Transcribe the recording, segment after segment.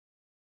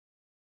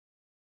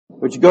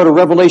Would you go to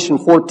Revelation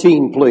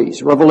 14,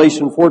 please?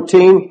 Revelation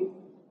 14.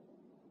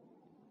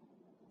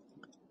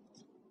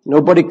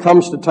 Nobody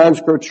comes to Times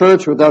Square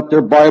Church without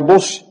their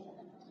Bibles.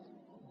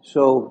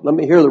 So let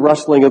me hear the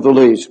rustling of the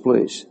leaves,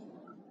 please.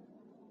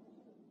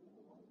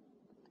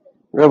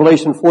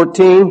 Revelation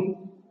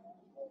 14.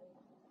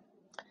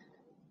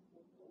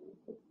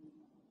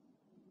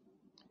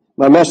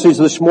 My message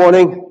this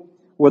morning,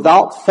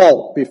 without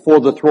fault before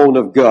the throne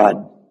of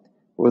God.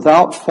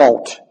 Without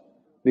fault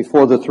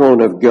before the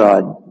throne of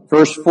God.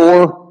 Verse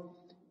 4,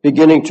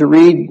 beginning to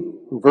read,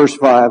 verse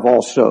 5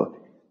 also.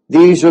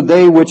 These are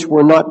they which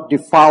were not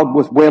defiled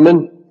with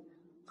women,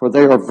 for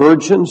they are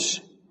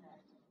virgins.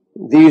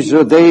 These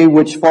are they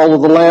which follow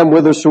the Lamb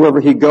whithersoever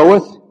he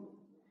goeth.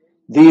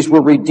 These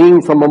were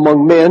redeemed from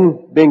among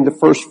men, being the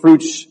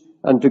firstfruits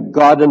unto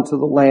God and to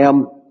the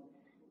Lamb.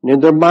 And in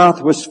their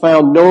mouth was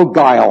found no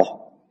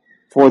guile,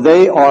 for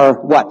they are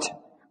what?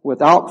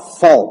 Without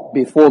fault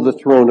before the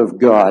throne of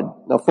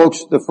God. Now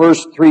folks, the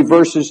first three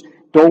verses,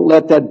 don't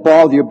let that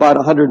bother you, about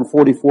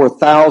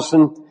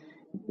 144,000.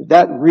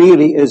 That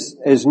really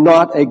is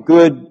not a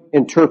good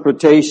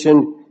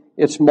interpretation.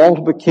 It's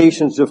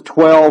multiplications of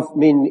 12,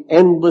 meaning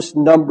endless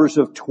numbers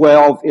of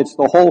 12. It's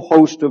the whole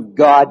host of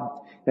God.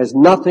 It has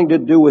nothing to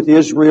do with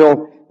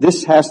Israel.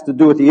 This has to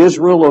do with the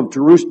Israel of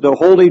Jerusalem, the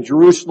holy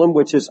Jerusalem,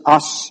 which is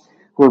us,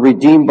 who are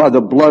redeemed by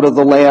the blood of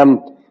the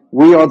Lamb.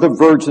 We are the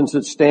virgins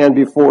that stand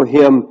before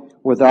him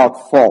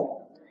without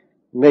fault.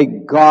 May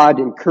God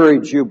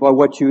encourage you by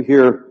what you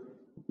hear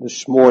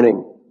this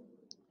morning.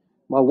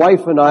 My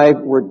wife and I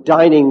were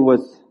dining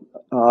with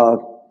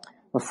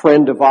a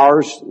friend of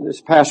ours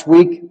this past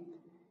week,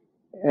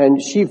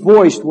 and she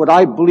voiced what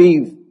I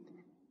believe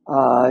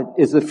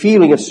is the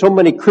feeling of so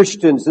many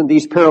Christians in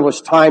these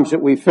perilous times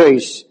that we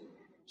face.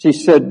 She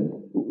said,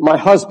 my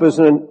husband's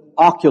an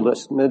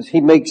oculist.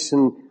 He makes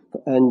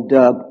and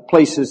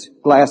places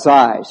glass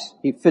eyes.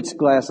 He fits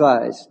glass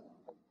eyes.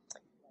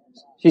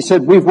 She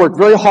said, we've worked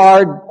very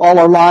hard all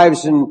our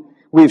lives and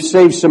we've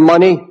saved some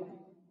money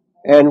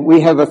and we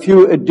have a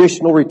few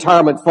additional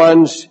retirement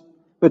funds,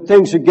 but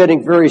things are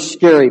getting very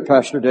scary,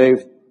 Pastor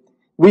Dave.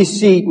 We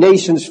see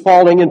nations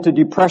falling into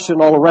depression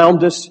all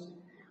around us.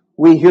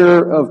 We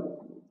hear of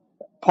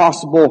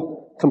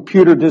possible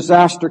computer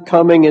disaster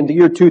coming in the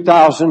year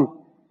 2000.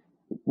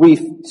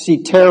 We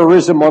see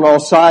terrorism on all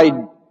sides.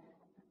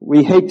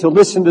 We hate to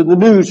listen to the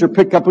news or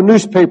pick up a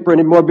newspaper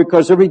anymore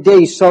because every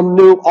day some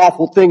new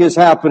awful thing is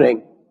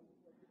happening.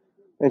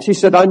 And she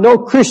said, I know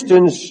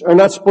Christians are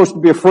not supposed to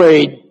be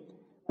afraid,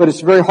 but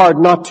it's very hard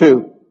not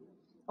to.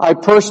 I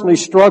personally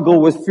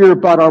struggle with fear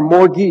about our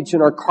mortgage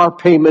and our car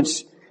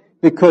payments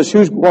because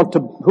who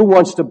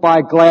wants to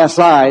buy glass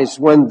eyes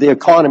when the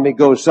economy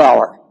goes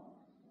sour?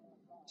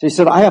 She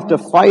said, I have to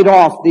fight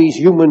off these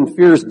human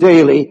fears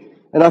daily,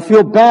 and I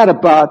feel bad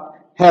about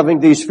having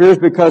these fears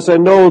because I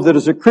know that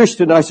as a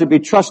Christian I should be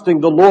trusting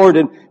the Lord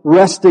and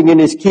resting in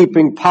his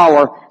keeping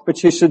power. But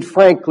she said,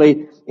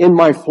 frankly, in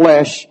my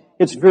flesh,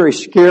 it's very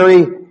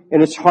scary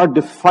and it's hard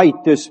to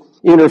fight this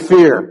inner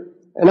fear.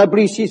 And I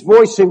believe she's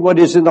voicing what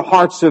is in the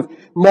hearts of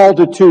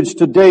multitudes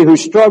today who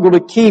struggle to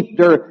keep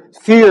their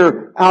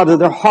fear out of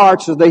their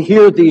hearts as they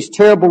hear these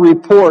terrible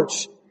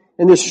reports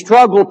and the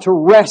struggle to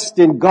rest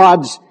in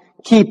God's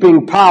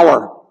keeping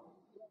power.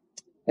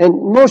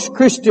 And most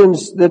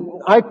Christians that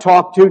I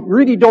talk to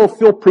really don't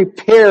feel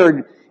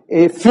prepared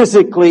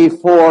physically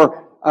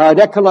for an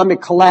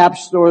economic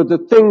collapse or the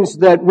things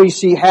that we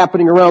see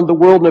happening around the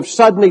world. And if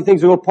suddenly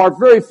things go apart,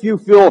 very few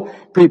feel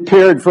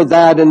prepared for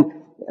that.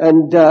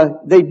 And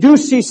they do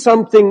see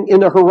something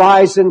in the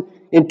horizon.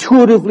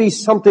 Intuitively,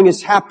 something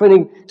is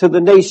happening to the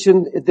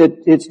nation,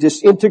 that it's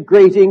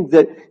disintegrating,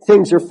 that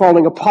things are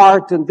falling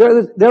apart. And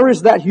there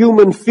is that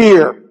human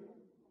fear.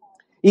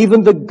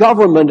 Even the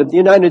government of the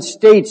United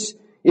States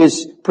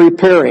is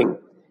preparing.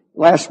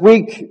 Last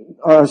week,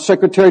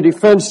 Secretary of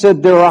Defense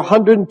said there are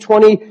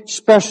 120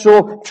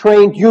 special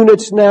trained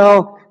units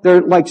now.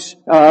 They're like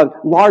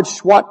large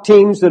SWAT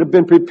teams that have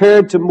been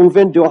prepared to move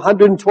into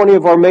 120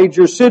 of our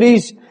major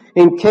cities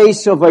in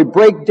case of a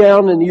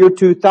breakdown in the year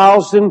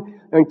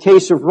 2000, in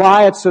case of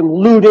riots and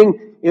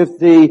looting,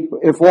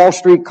 if Wall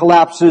Street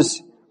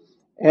collapses.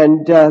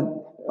 And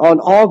on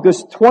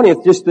August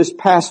 20th, just this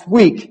past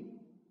week,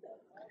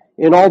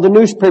 in all the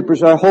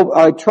newspapers,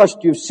 I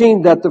trust you've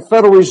seen that the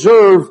Federal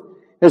Reserve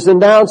has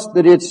announced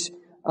that it's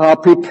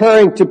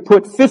preparing to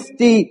put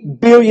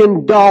 $50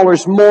 billion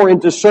more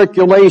into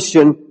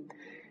circulation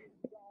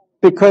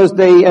because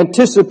they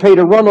anticipate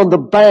a run on the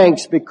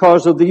banks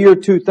because of the year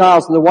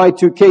 2000, the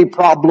Y2K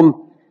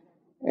problem.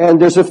 And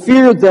there's a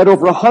fear that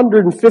over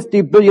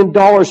 $150 billion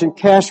in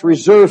cash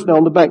reserves now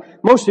in the bank.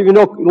 Most of you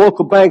know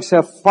local banks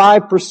have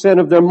 5%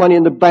 of their money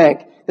in the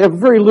bank. They have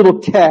very little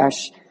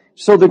cash.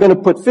 So they're going to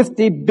put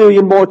 $50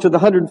 billion more to the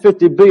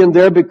 $150 billion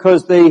there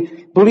because they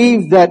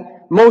believe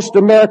that most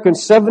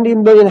Americans, 70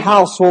 million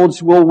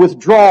households, will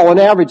withdraw an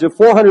average of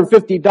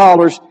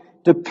 $450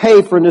 to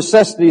pay for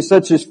necessities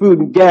such as food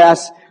and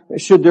gas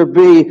should there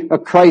be a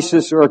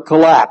crisis or a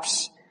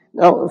collapse.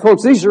 Now,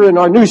 folks, these are in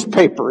our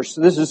newspapers.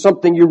 This is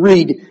something you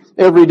read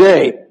every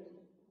day.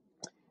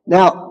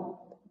 Now,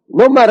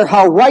 no matter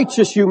how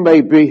righteous you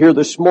may be here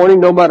this morning,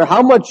 no matter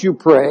how much you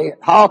pray,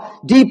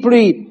 how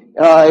deeply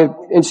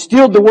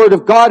instilled the Word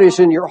of God is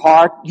in your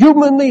heart,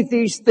 humanly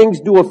these things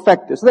do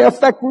affect us. They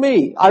affect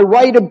me. I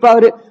write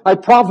about it, I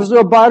prophesy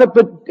about it,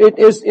 but it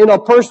is in a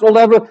personal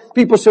level.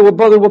 People say, well,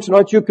 Brother Wilkerson,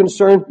 aren't you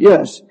concerned?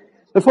 Yes.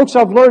 But folks,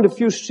 I've learned a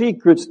few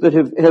secrets that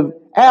have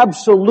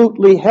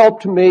absolutely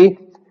helped me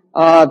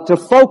to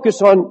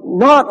focus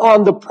not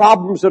on the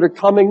problems that are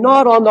coming,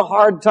 not on the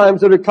hard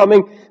times that are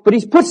coming, but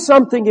He's put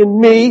something in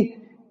me,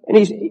 and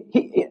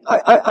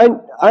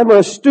I'm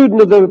a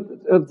student of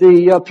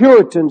the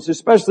Puritans,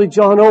 especially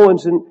John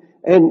Owens,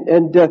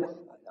 and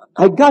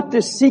I got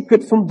this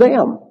secret from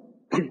them,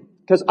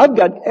 because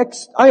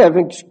I have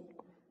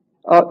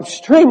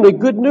extremely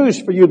good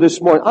news for you this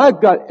morning. I've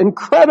got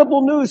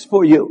incredible news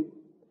for you.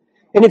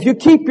 And if you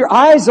keep your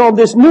eyes on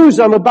this news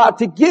I'm about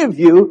to give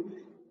you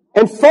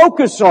and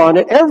focus on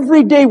it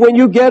every day when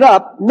you get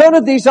up, none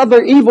of these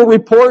other evil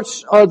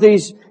reports or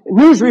these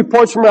news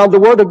reports from around the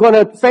world are going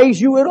to faze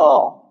you at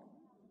all.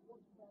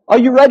 Are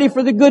you ready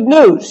for the good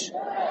news?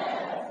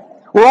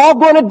 We're all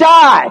going to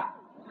die.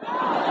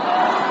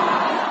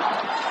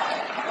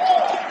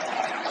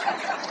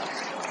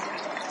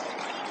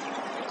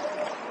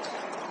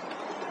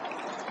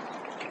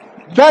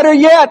 Better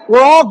yet,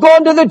 we're all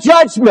going to the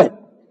judgment.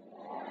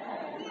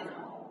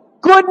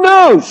 Good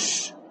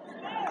news.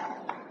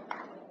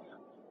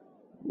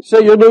 You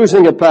say you're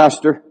losing it,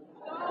 Pastor.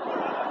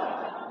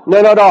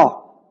 No, not at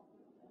all.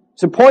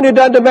 It's appointed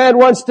unto man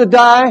once to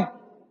die,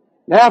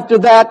 and after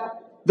that,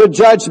 the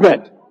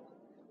judgment.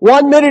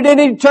 1 minute in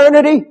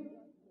eternity,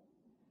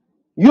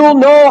 you'll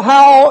know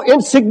how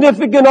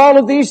insignificant all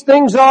of these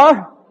things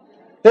are,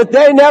 that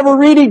they never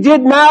really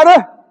did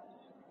matter,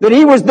 that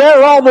He was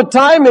there all the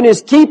time in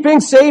His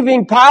keeping,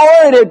 saving power,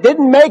 and it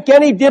didn't make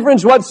any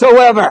difference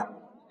whatsoever.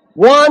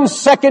 1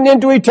 second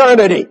into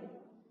eternity.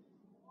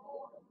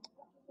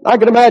 I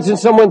can imagine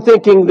someone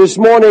thinking this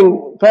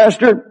morning,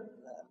 Pastor,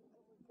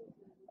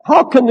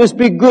 how can this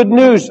be good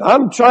news?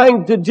 I'm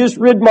trying to just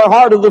rid my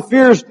heart of the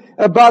fears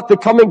about the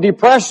coming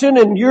depression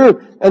and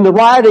the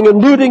rioting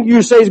and looting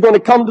you say is going to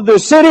come to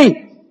this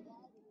city.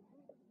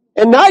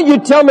 And now you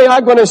tell me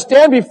I'm going to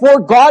stand before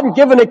God and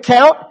give an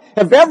account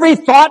of every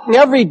thought and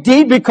every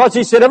deed, because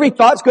He said every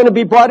thought's going to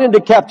be brought into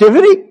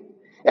captivity.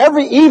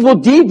 Every evil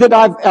deed that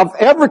I've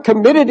ever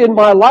committed in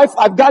my life,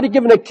 I've got to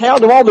give an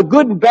account of all the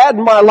good and bad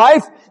in my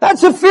life.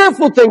 That's a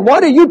fearful thing.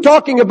 What are you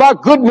talking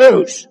about good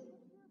news?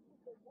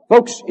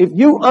 Folks, if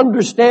you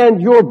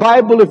understand your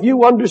Bible, if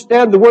you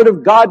understand the Word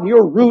of God, and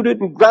you're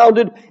rooted and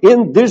grounded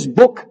in this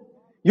book,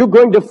 you're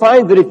going to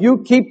find that if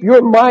you keep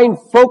your mind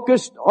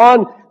focused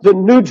on the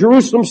New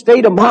Jerusalem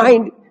state of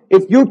mind,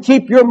 if you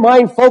keep your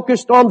mind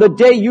focused on the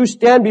day you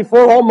stand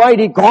before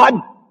Almighty God,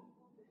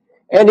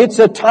 and it's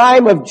a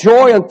time of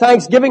joy and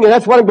thanksgiving, and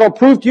that's what I'm going to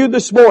prove to you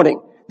this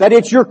morning, that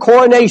it's your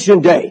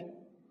coronation day.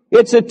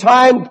 It's a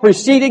time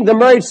preceding the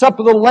marriage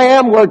supper of the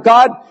Lamb where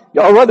God,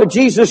 or rather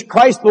Jesus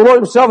Christ, the Lord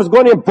Himself, is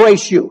going to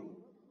embrace you.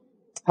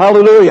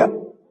 Hallelujah.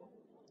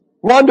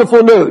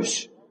 Wonderful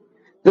news.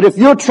 That if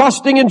you're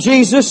trusting in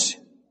Jesus,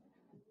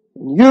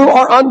 you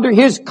are under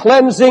His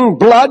cleansing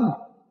blood.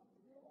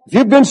 If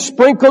you've been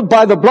sprinkled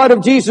by the blood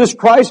of Jesus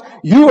Christ,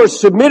 you are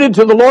submitted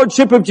to the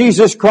Lordship of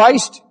Jesus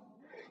Christ.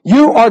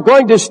 You are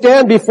going to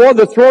stand before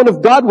the throne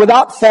of God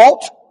without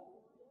fault.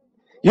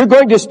 You're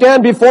going to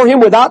stand before Him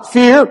without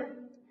fear.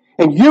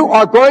 And you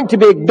are going to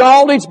be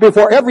acknowledged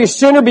before every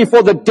sinner,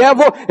 before the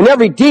devil, and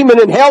every demon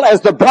in hell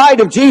as the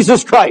bride of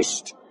Jesus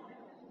Christ.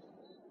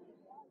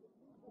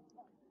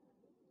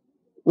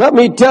 Let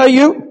me tell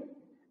you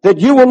that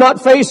you will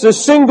not face a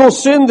single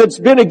sin that's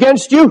been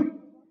against you.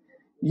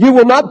 You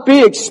will not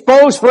be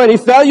exposed for any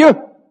failure.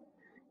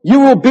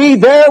 You will be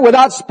there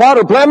without spot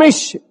or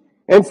blemish.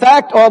 In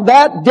fact, on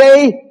that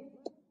day,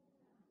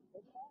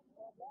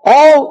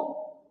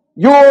 all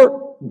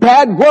your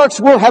bad works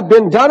will have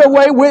been done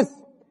away with.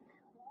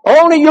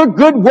 Only your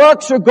good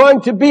works are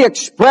going to be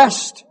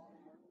expressed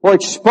or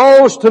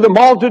exposed to the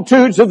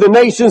multitudes of the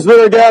nations that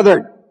are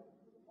gathered.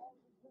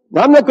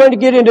 Now, I'm not going to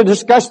get into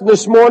discussion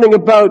this morning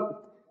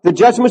about the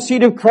judgment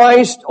seat of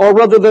Christ, or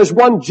whether there's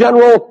one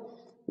general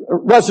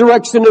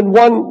resurrection and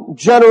one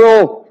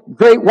general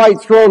great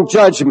white throne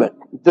judgment.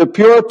 The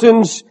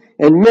Puritans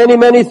and many,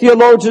 many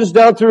theologians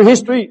down through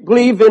history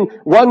believe in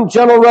one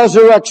general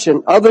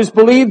resurrection. Others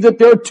believe that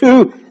there are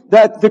two,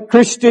 that the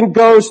Christian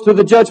goes to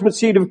the judgment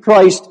seat of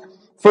Christ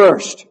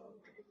first.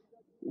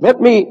 Let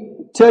me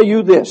tell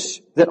you this,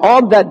 that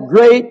on that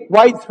great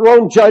white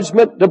throne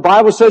judgment, the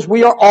Bible says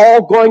we are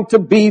all going to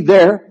be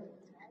there.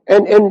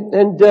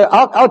 And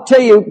I'll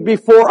tell you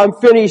before I'm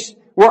finished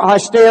where I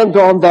stand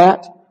on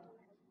that.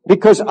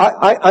 Because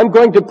I'm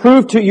going to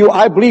prove to you,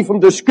 I believe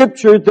from the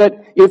Scripture,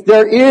 that if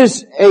there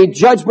is a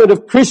judgment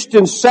of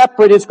Christians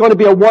separate, it's going to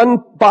be a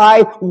one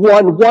by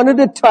one, one at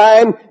a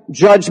time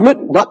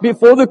judgment, not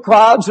before the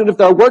crowds. And if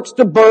there are works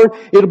to burn,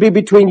 it'll be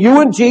between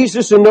you and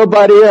Jesus and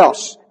nobody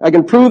else. I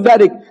can prove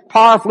that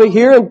powerfully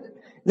here.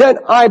 then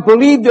I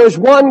believe there's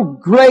one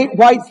great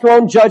white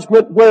throne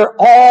judgment where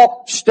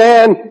all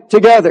stand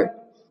together.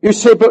 You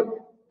say, but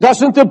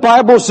doesn't the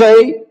Bible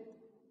say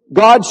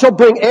God shall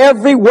bring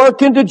every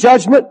work into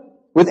judgment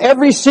with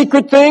every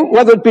secret thing,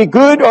 whether it be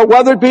good or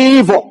whether it be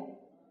evil?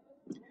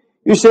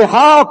 You say,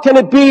 how can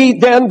it be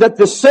then that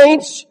the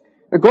saints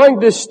are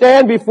going to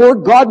stand before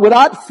God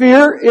without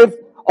fear if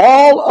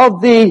all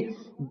of the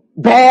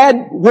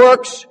bad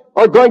works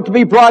are going to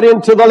be brought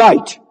into the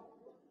light?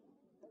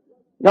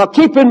 Now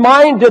keep in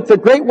mind that the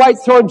great white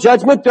throne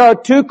judgment, there are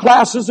two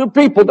classes of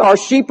people. There are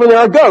sheep and there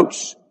are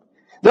goats.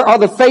 There are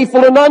the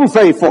faithful and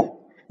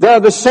unfaithful. There are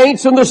the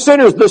saints and the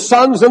sinners, the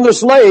sons and the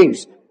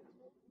slaves.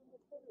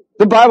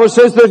 The Bible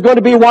says there's going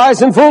to be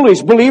wise and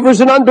foolish,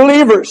 believers and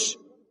unbelievers.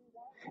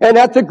 And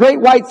at the great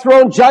white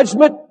throne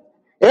judgment,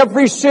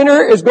 every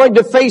sinner is going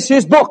to face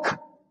his book.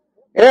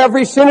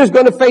 Every sinner is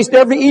going to face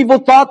every evil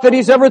thought that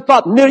he's ever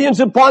thought. Millions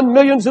upon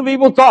millions of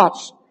evil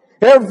thoughts.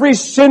 Every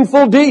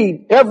sinful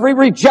deed, every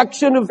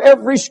rejection of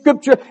every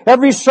scripture,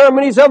 every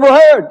sermon he's ever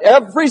heard.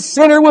 Every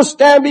sinner will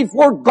stand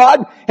before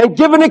God and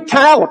give an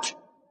account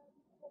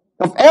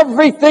of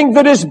everything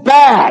that is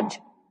bad,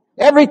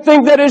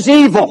 everything that is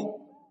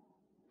evil.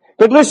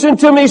 But listen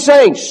to me,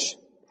 saints.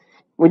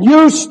 When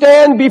you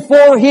stand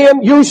before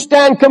Him, you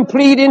stand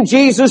complete in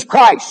Jesus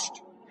Christ.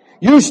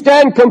 You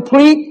stand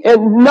complete,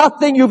 and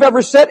nothing you've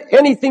ever said,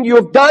 anything you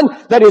have done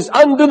that is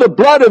under the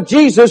blood of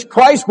Jesus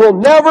Christ will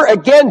never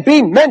again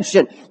be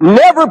mentioned,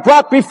 never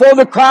brought before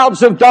the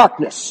clouds of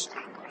darkness.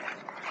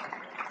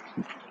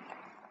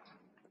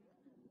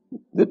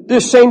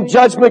 This same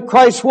judgment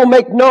Christ will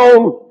make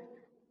known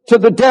to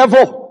the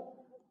devil,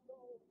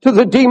 to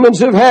the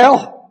demons of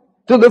hell,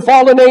 to the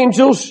fallen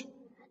angels,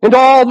 and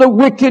all the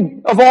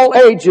wicked of all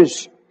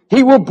ages.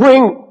 He will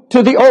bring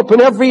to the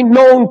open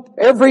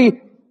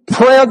every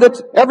prayer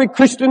that every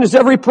Christian has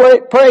ever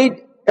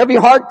prayed, every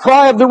heart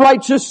cry of the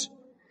righteous.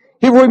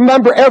 He will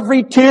remember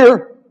every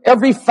tear,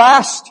 every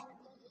fast,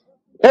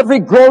 every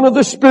groan of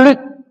the Spirit,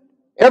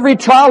 every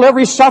trial,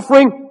 every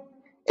suffering,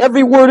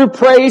 every word of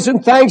praise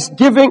and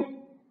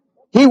thanksgiving.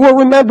 He will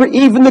remember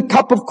even the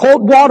cup of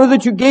cold water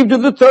that you gave to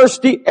the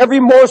thirsty, every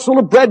morsel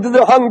of bread to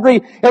the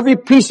hungry, every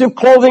piece of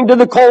clothing to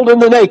the cold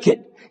and the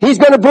naked. He's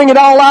going to bring it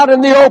all out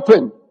in the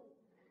open.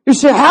 You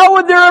say, how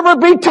would there ever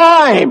be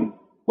time?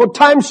 Well,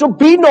 time shall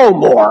be no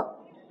more.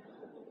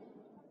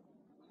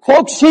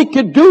 Folks, He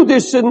could do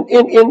this in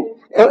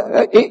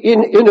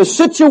a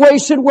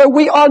situation where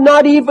we are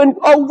not even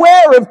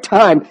aware of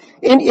time.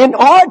 In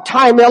our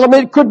time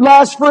element, it could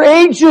last for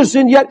ages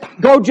and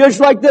yet go just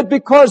like that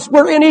because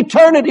we're in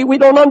eternity. We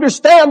don't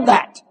understand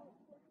that.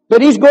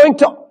 But He's going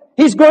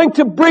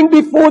to bring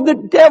before the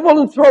devil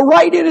and throw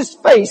right in his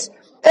face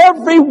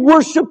every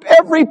worship,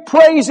 every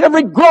praise,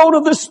 every groan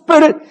of the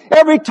Spirit,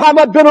 every time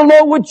I've been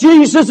alone with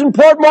Jesus and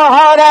poured my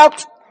heart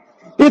out,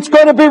 it's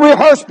going to be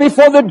rehearsed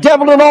before the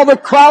devil and all the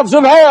crowds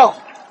of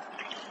hell.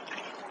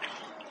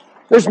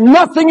 There's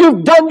nothing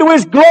you've done to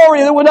His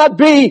glory that will not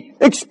be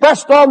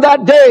expressed on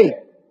that day.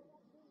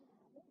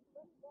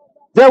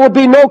 There will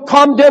be no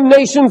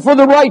condemnation for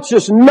the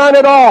righteous, none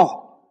at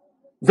all.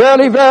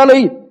 Verily,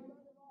 verily,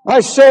 I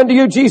say unto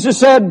you, Jesus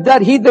said,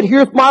 that he that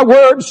heareth my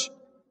words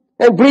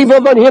and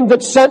believeth on Him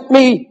that sent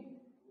me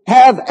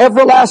have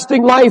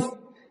everlasting life,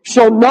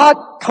 shall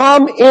not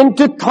come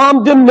into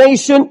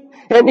condemnation,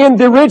 and in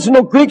the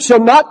original Greek shall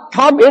not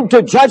come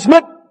into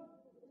judgment,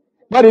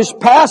 but is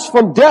passed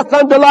from death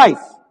unto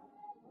life.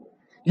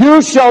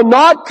 You shall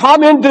not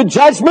come into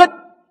judgment,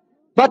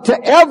 but to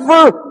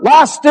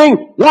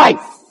everlasting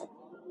life.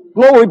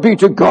 Glory be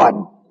to God.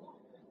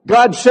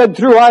 God said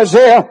through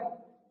Isaiah,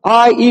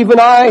 I, even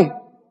I,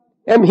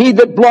 am He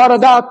that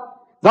blotteth out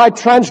thy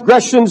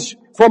transgressions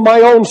for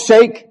my own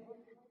sake,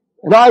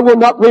 and I will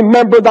not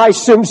remember thy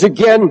sins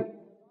again.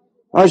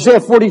 Isaiah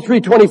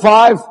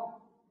 43:25.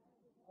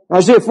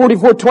 Isaiah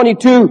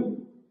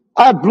 44:22.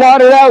 I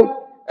blotted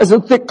out as a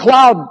thick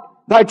cloud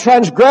thy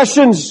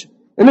transgressions,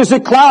 and as a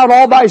cloud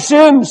all thy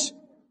sins.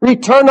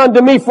 Return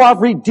unto me, for I've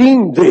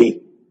redeemed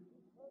thee.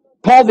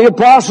 Paul the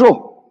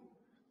Apostle,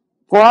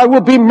 for I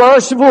will be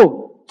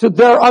merciful to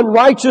their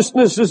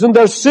unrighteousnesses, and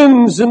their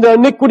sins and their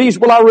iniquities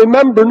will I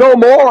remember no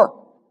more.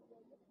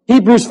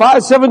 Hebrews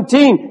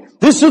 5:17.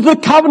 This is the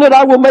covenant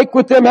I will make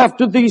with them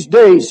after these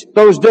days.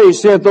 Those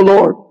days, saith the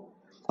Lord.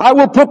 I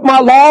will put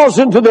my laws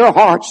into their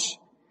hearts,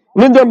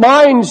 and in their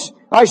minds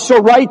I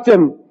shall write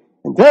them.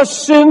 And their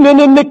sin and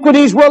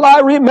iniquities will I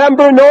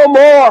remember no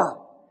more.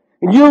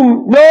 And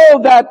you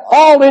know that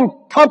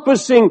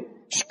all-encompassing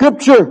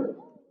scripture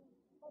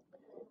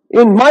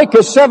in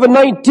Micah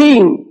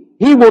 7:19.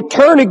 He will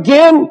turn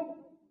again.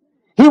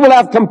 He will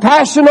have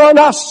compassion on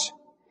us.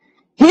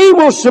 He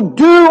will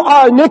subdue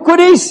our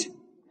iniquities.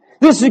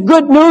 This is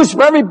good news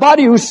for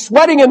everybody who's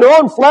sweating in their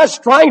own flesh,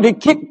 trying to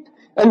kick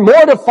and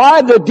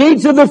mortify the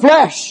deeds of the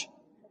flesh.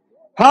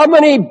 How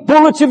many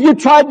bullets have you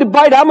tried to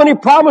bite? How many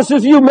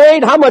promises have you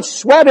made? How much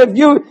sweat have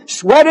you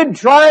sweated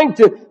trying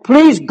to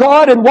please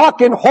God and walk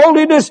in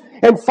holiness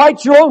and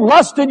fight your own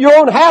lust and your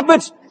own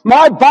habits?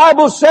 My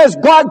Bible says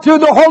God through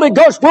the Holy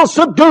Ghost will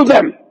subdue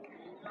them.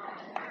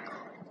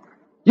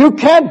 You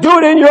can't do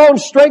it in your own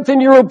strength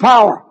and your own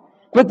power.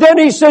 But then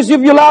he says,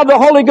 if you allow the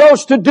Holy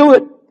Ghost to do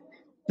it,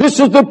 this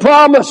is the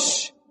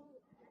promise.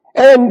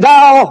 And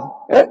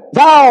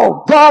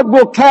thou, God,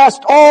 will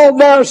cast all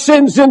their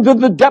sins into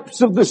the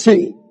depths of the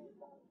sea.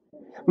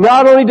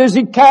 Not only does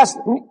he cast,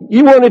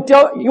 you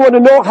want to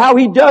know how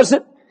he does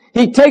it?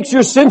 He takes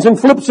your sins and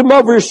flips them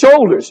over his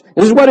shoulders.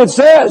 This is what it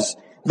says.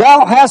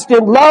 Thou hast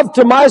in love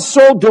to my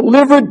soul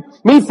delivered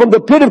me from the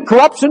pit of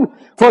corruption,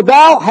 for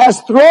thou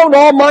hast thrown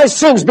all my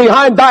sins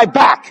behind thy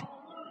back.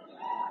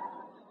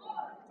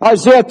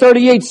 Isaiah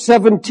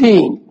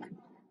 38:17.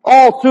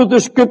 All through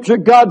the scripture,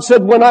 God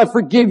said, when I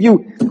forgive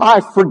you,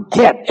 I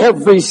forget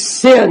every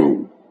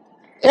sin,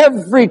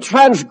 every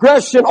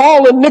transgression,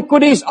 all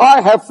iniquities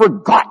I have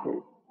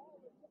forgotten.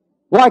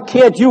 Why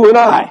can't you and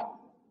I?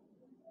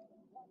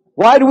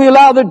 Why do we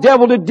allow the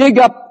devil to dig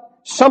up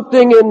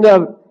something in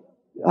the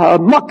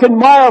muck and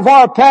mire of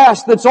our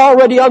past that's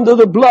already under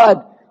the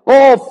blood?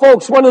 Oh,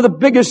 folks, one of the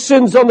biggest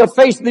sins on the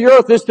face of the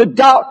earth is to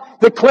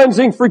doubt the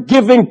cleansing,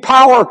 forgiving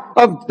power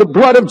of the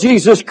blood of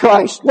Jesus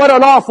Christ. What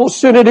an awful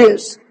sin it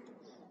is.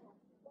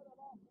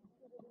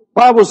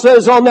 The Bible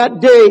says on that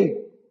day,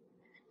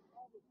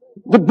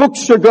 the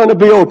books are going to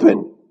be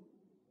open.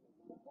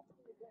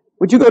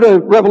 Would you go to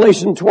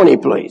Revelation 20,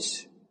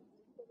 please?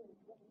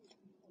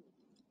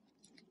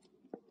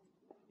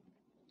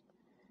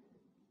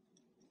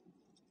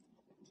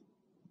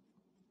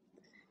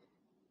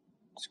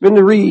 It's going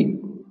to read.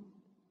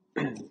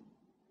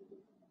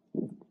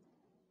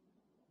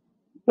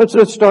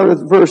 Let's start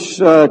with verse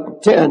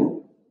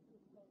 10.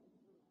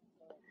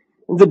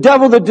 And the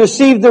devil that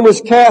deceived them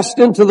was cast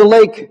into the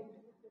lake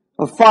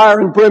of fire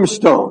and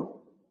brimstone.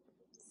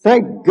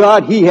 Thank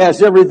God he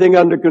has everything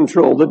under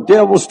control. The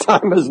devil's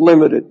time is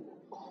limited.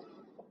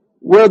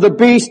 Where the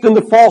beast and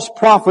the false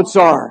prophets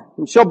are,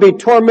 and shall be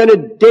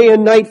tormented day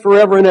and night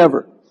forever and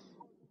ever.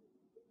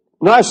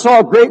 And I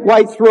saw a great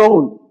white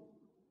throne,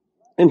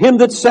 and him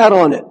that sat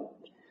on it,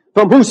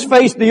 from whose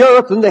face the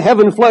earth and the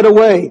heaven fled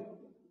away.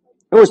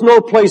 There was no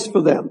place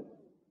for them.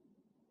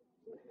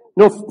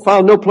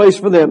 Found no place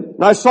for them.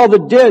 And I saw the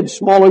dead,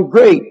 small and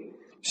great,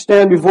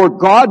 stand before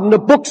God, and the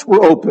books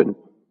were open.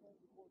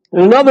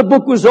 And another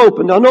book was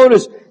opened. Now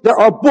notice, there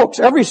are books.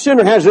 Every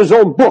sinner has his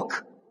own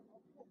book.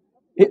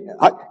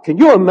 Can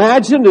you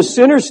imagine the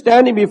sinner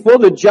standing before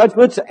the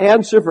judgment to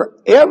answer for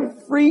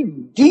every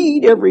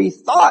deed, every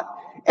thought,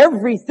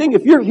 everything?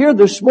 If you're here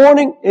this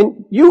morning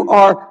and you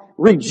are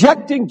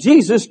rejecting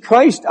Jesus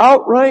Christ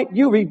outright,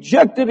 you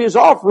rejected his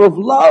offer of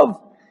love,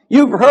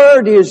 you've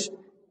heard his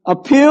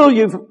appeal,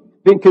 you've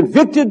been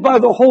convicted by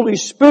the Holy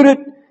Spirit,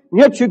 and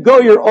yet you go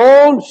your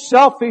own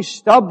selfish,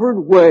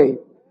 stubborn way.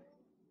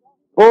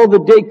 Oh, the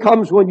day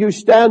comes when you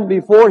stand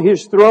before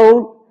his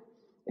throne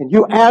and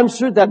you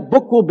answer, that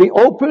book will be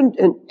opened,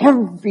 and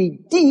every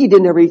deed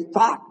and every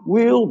thought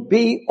will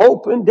be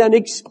opened and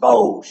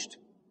exposed.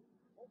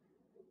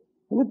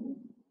 It would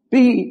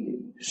be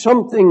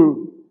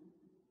something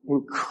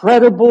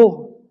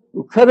incredibly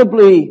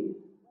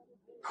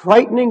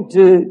frightening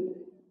to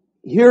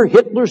hear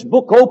Hitler's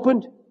book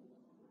opened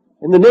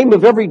in the name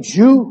of every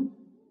Jew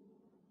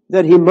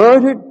that he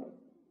murdered.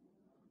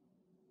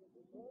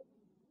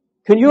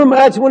 Can you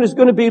imagine what it's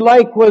going to be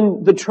like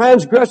when the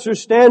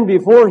transgressors stand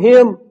before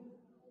him?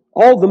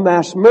 All the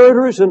mass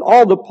murderers and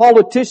all the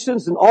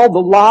politicians and all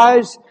the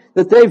lies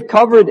that they've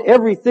covered,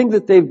 everything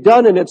that they've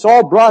done, and it's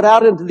all brought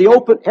out into the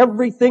open,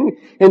 everything,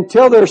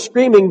 until they're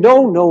screaming,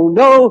 no, no,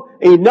 no,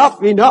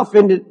 enough, enough,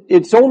 and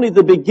it's only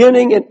the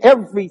beginning, and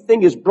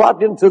everything is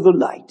brought into the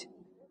light.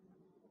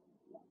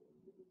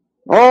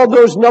 All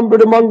those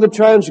numbered among the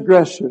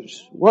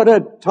transgressors. What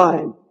a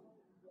time.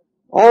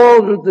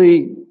 All of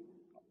the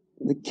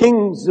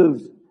kings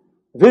of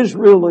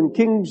Israel and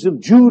kings of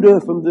Judah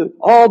from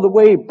all the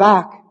way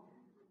back,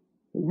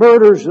 the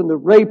murderers and the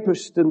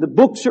rapists, and the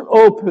books are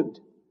opened.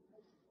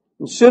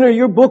 And sinner,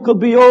 your book will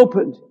be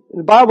opened. And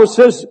the Bible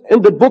says,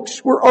 and the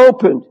books were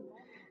opened.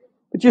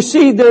 But you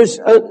see, there's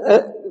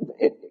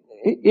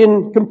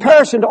in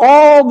comparison to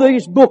all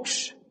these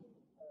books.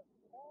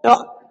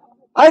 Now,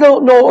 I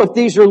don't know if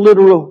these are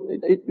literal.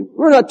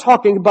 We're not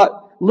talking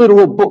about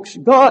literal books.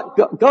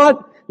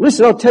 God,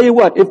 listen, I'll tell you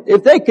what.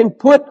 If they can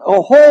put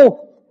a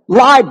whole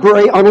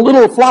library on a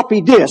little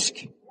floppy disk,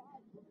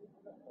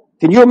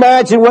 can you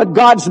imagine what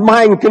God's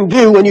mind can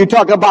do when you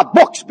talk about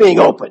books being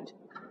opened?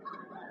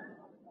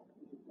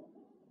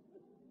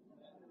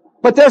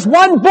 But there's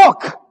one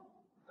book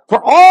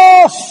for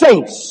all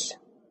saints,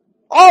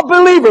 all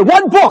believers,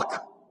 one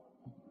book.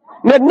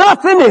 And there's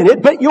nothing in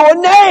it but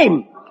your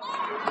name.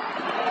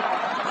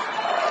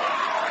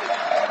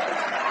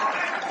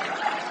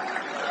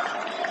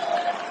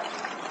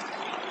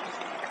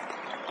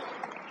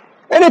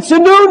 And it's a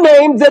new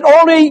name that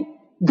only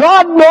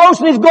God knows,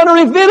 and he's going to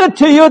reveal it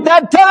to you at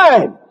that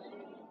time.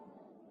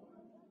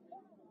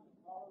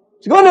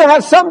 It's going to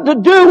have something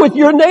to do with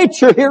your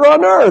nature here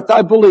on earth,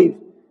 I believe.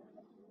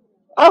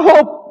 I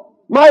hope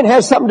mine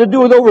has something to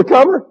do with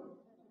Overcomer.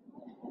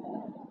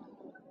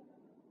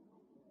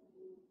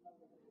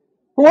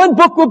 One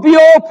book will be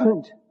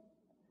opened.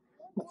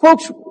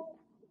 Folks,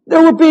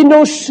 there would be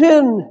no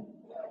sin,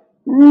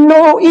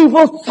 no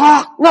evil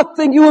thought,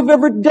 nothing you have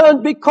ever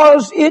done,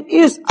 because it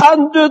is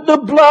under the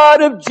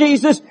blood of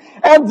Jesus.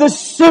 And the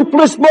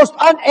simplest, most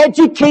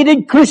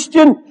uneducated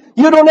Christian,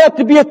 you don't have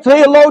to be a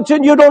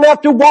theologian, you don't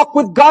have to walk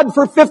with God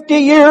for 50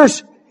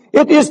 years.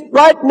 It is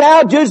right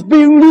now just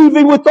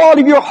believing with all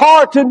of your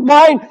heart and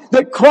mind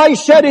that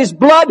Christ shed His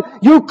blood.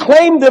 You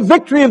claim the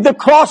victory of the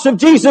cross of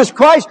Jesus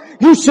Christ.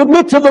 You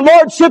submit to the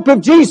Lordship of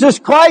Jesus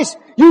Christ.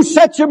 You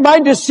set your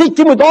mind to seek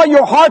Him with all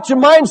your heart, your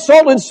mind,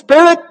 soul, and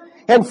spirit.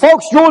 And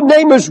folks, your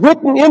name is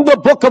written in the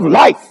book of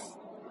life.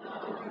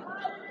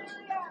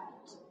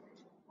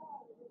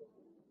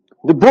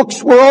 The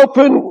books were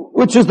open,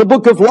 which is the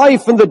book of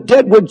life, and the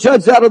dead were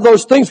judged out of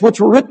those things which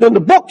were written in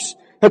the books,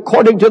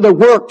 according to their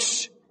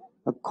works.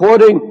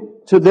 According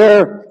to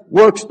their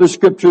works, the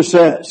Scripture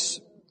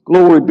says.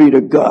 Glory be to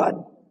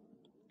God.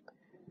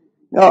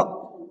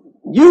 Now,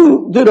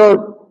 you that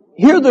are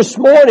here this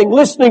morning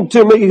listening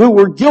to me who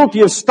were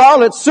guilty of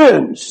scarlet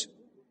sins.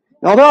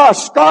 Now, there are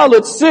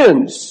scarlet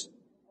sins.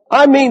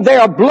 I mean, they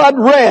are blood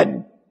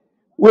red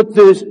with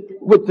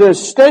the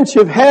stench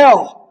of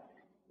hell.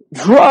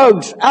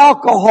 Drugs,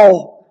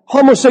 alcohol,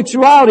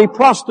 homosexuality,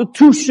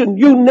 prostitution,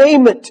 you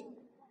name it.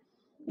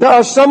 There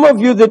are some of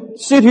you that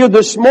sit here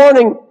this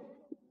morning,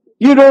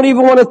 you don't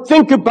even want to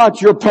think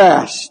about your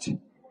past.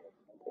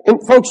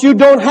 And folks, you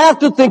don't have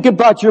to think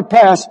about your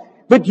past,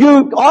 but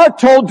you are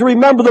told to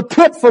remember the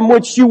pit from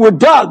which you were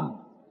dug.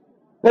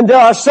 And there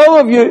are some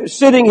of you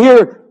sitting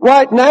here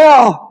right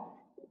now,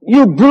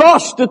 you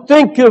blush to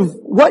think of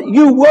what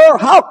you were,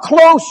 how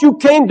close you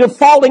came to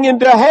falling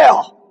into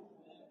hell.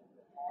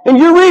 And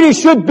you really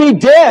should be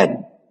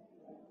dead.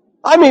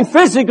 I mean,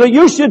 physically,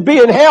 you should be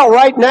in hell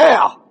right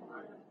now.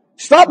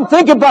 Stop and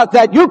think about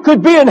that. You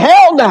could be in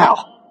hell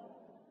now,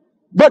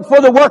 but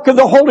for the work of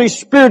the Holy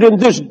Spirit in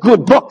this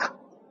good book.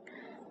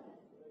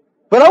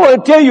 But I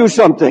want to tell you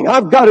something.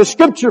 I've got a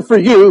scripture for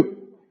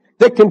you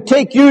that can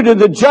take you to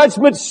the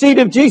judgment seat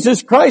of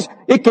Jesus Christ.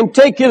 It can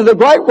take you to the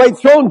right way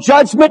throne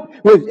judgment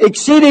with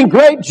exceeding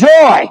great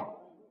joy.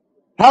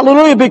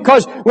 Hallelujah,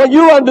 because when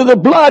you're under the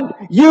blood,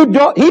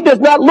 He does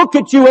not look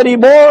at you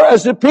anymore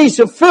as a piece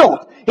of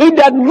filth. He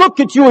doesn't look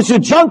at you as a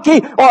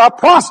junkie or a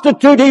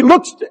prostitute. He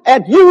looks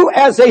at you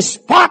as a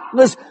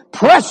spotless,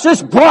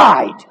 precious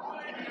bride.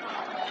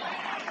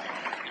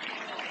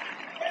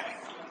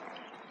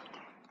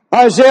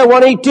 Isaiah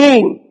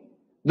 1:18,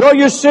 though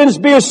your sins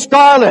be as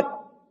scarlet,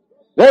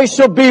 they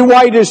shall be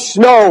white as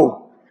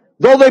snow.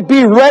 Though they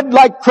be red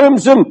like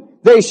crimson,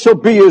 they shall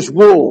be as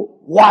wool,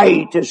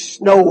 white as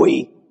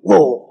snowy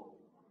wool.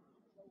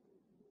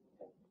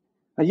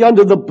 Now, you're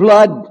under the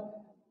blood.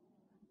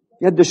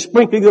 You had the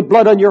sprinkling of the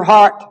blood on your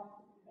heart.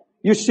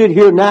 You sit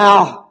here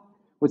now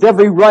with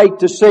every right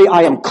to say,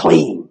 I am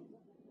clean.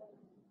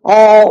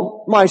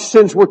 All my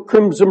sins were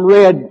crimson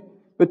red,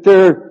 but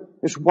they're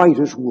as white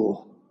as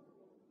wool.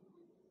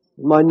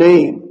 My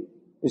name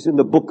is in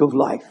the book of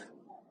life.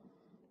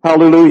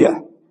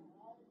 Hallelujah.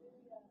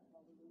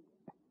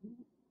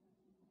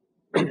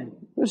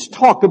 Let's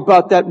talk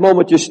about that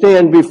moment you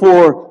stand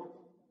before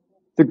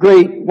the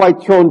great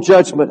white throne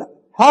judgment.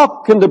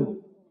 How can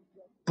the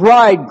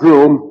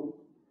bridegroom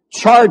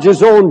charge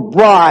his own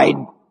bride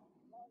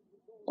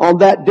on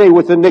that day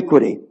with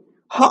iniquity?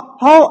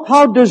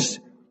 How does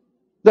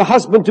the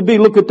husband to be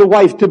look at the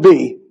wife to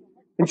be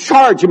and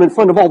charge him in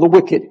front of all the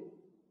wicked?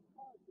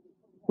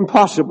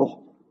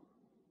 Impossible.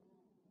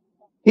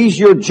 He's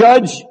your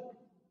judge.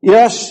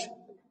 Yes,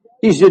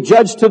 He's your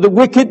judge to the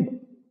wicked.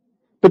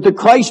 But the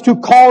Christ who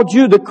called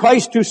you, the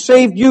Christ who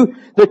saved you,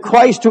 the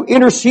Christ who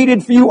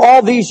interceded for you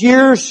all these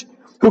years,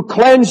 who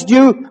cleansed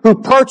you,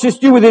 who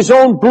purchased you with His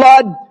own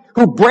blood,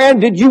 who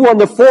branded you on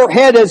the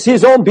forehead as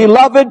His own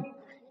beloved,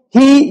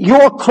 He,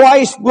 your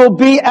Christ, will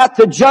be at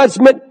the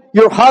judgment,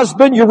 your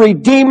husband, your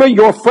redeemer,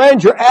 your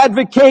friend, your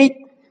advocate,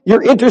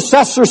 your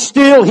intercessor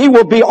still. He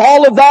will be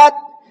all of that.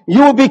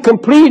 You will be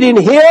complete in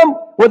Him,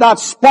 without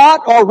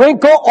spot or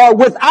wrinkle or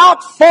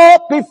without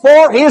fault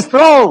before His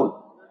throne.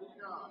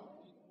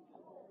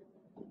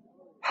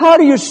 How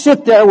do you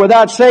sit there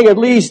without saying at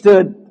least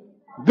a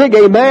big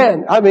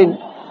amen? I mean,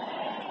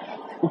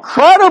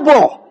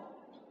 incredible.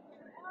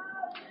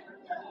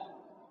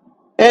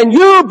 And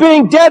you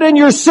being dead in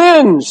your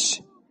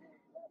sins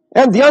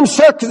and the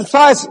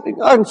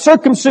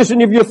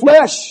uncircumcision of your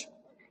flesh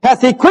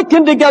hath He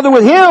quickened together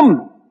with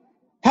Him,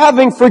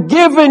 having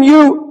forgiven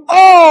you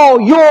all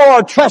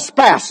your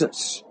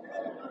trespasses.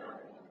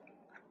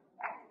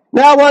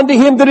 Now unto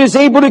Him that is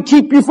able to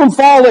keep you from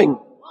falling,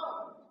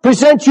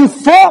 present you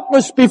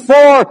faultless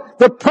before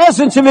the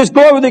presence of His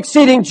glory with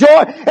exceeding joy.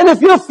 And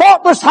if you're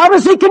faultless, how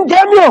does He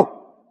condemn you?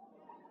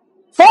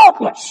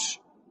 Faultless.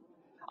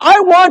 I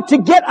want to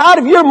get out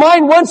of your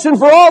mind once and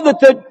for all that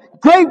the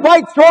great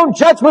white throne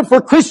judgment for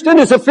Christian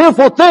is a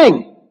fearful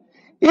thing.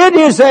 It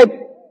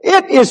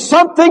is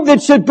something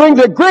that should bring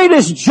the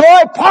greatest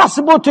joy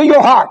possible to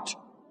your heart.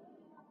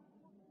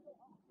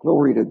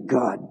 Glory to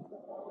God.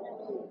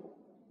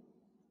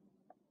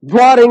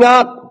 Blotting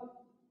out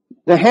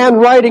the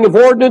handwriting of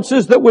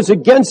ordinances that was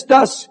against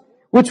us,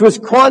 which was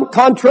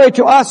contrary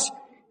to us,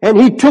 and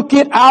He took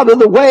it out of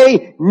the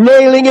way,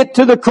 nailing it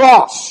to the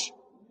cross.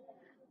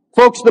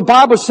 Folks, the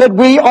Bible said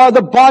we are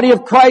the body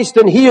of Christ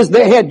and He is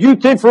the head. You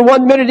think for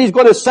 1 minute He's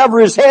going to sever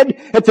His head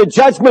at the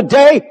judgment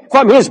day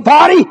from His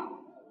body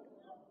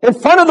in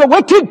front of the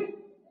wicked?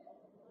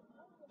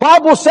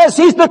 Bible says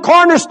He's the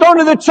cornerstone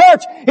of the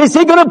church. Is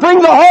He going to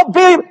bring the whole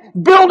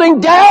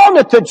building down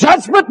at the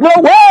judgment? No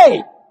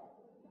way!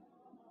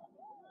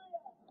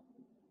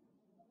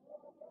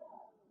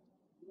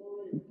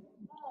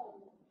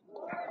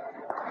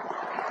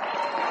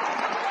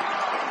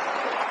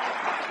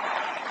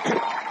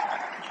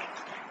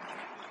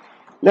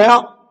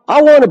 Now,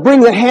 I want to bring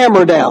the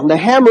hammer down, the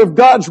hammer of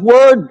God's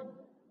Word,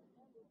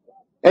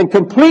 and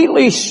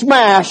completely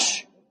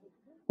smash,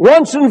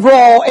 once and for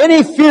all,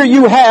 any fear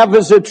you have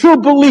as a true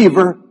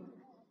believer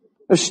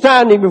of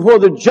standing before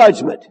the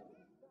judgment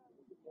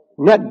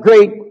in that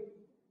great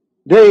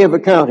day of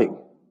accounting,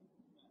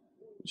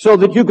 so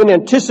that you can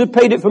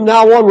anticipate it from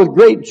now on with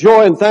great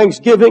joy and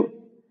thanksgiving.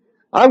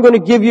 I'm going to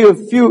give you a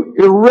few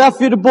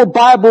irrefutable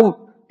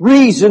Bible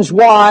reasons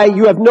why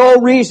you have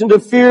no reason to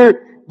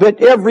fear, but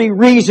every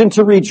reason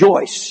to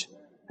rejoice.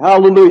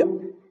 Hallelujah.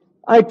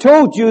 I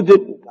told you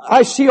that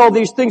I see all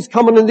these things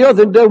coming in the earth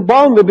and don't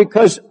bother me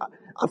because,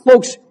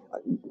 folks,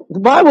 the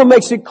Bible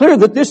makes it clear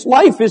that this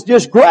life is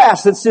just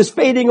grass. It's just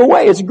fading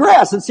away. It's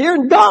grass. It's here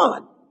and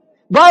gone.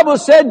 The Bible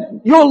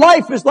said your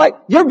life is like,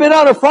 you've been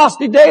on a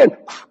frosty day and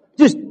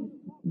just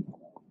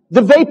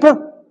the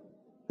vapor,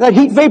 that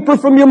heat vapor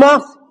from your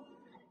mouth.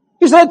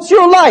 He said, it's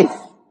your life.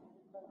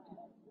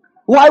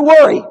 Why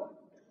worry?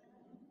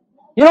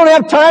 You don't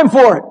have time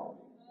for it.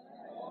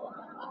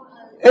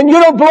 And you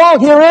don't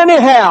belong here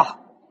anyhow.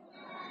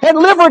 And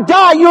live or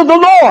die, you're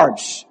the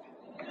Lord's.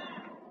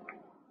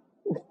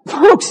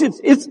 Folks,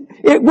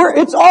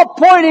 it's all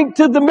pointing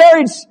to the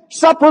marriage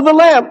supper of the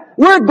Lamb.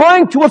 We're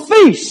going to a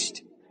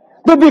feast.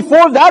 But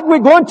before that, we're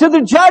going to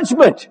the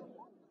judgment.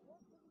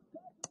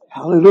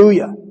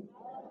 Hallelujah.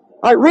 All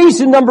right,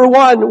 reason number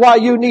one why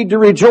you need to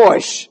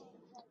rejoice.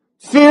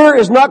 Fear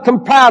is not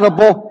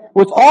compatible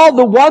with all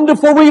the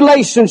wonderful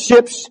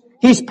relationships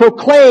He's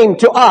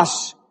proclaimed to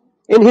us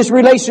in His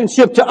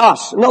relationship to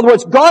us. In other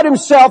words, God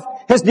Himself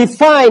has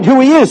defined who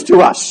He is to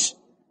us.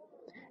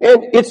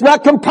 And it's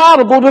not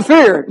compatible to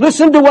fear.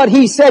 Listen to what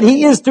He said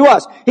He is to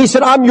us. He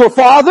said, I'm your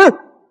father.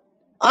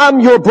 I'm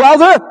your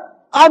brother.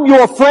 I'm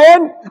your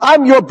friend.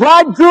 I'm your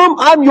bridegroom.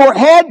 I'm your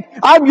head.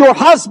 I'm your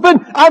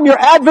husband. I'm your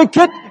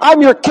advocate. I'm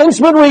your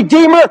kinsman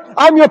redeemer.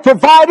 I'm your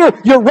provider,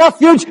 your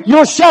refuge,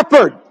 your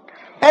shepherd.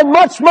 And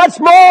much, much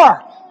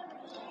more.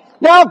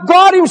 Now,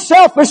 God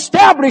Himself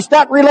established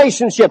that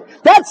relationship.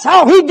 That's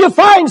how He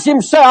defines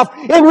Himself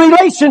in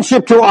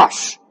relationship to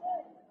us.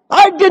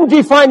 I didn't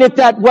define it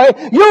that way.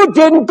 You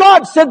didn't.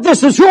 God said,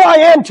 this is who I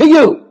am to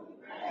you.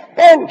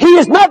 And He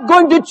is not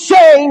going to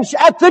change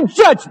at the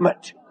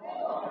judgment.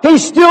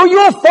 He's still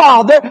your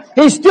Father.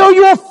 He's still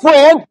your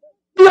friend,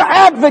 your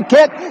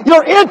advocate,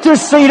 your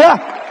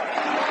interceder.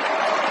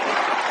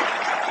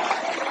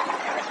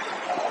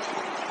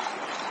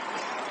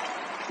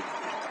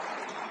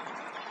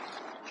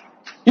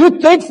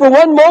 You think for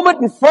one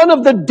moment in front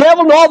of the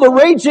devil and all the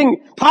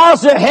raging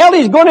powers of hell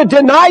He's going to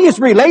deny His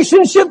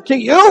relationship to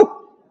you?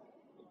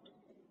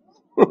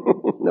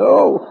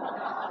 No.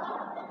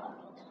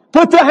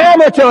 Put the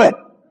hammer to it.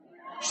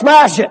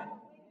 Smash it.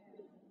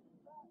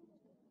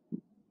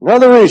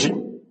 Another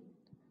reason.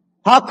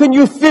 How can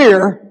you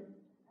fear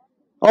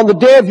on the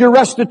day of your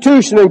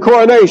restitution and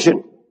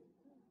coronation?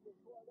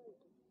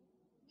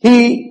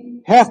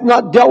 He hath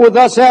not dealt with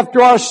us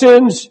after our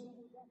sins.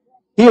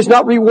 He has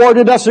not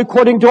rewarded us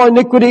according to our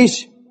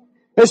iniquities.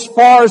 As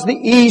far as the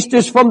east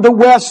is from the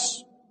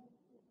west,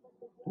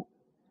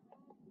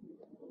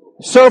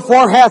 so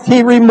far hath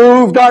He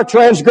removed our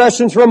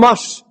transgressions from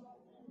us.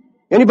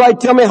 Anybody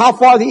tell me how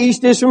far the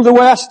east is from the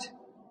west?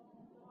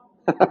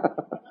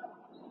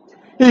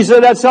 He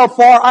said, that's how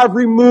far I've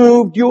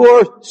removed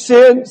your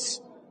sins.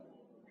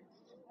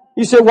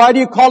 You say, why do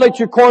you call it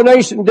your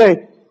coronation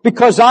day?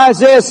 Because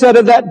Isaiah said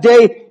of that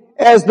day,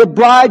 as the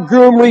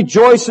bridegroom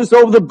rejoices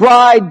over the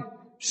bride,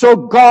 so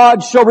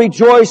God shall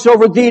rejoice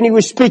over thee. And He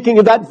was speaking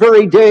of that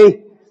very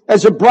day.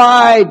 As a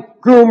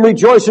bridegroom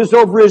rejoices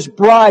over his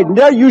bride. And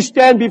there you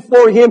stand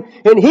before Him,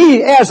 and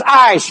He has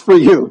eyes for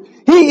you.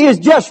 He is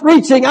just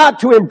reaching out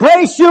to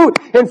embrace you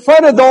in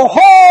front of the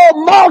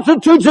whole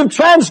multitudes of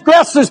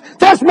transgressors.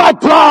 That's my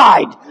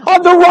bride.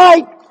 On the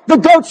right, the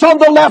goats on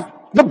the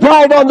left, the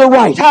bride on the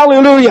right.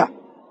 Hallelujah.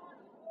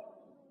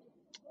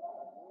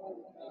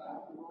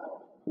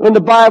 When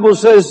the Bible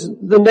says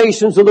the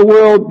nations of the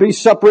world be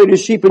separated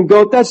as sheep and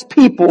goat, that's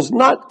peoples,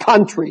 not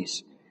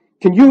countries.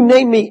 Can you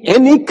name me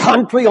any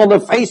country on the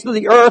face of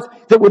the earth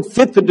that would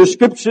fit the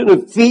description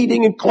of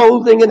feeding and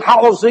clothing and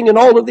housing and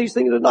all of these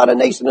things? There's not a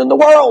nation in the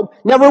world.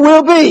 Never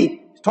will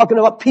be. He's talking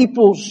about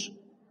peoples.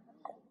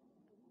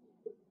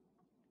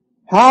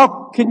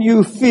 How can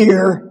you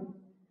fear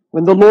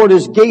when the Lord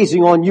is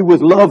gazing on you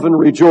with love and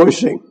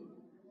rejoicing?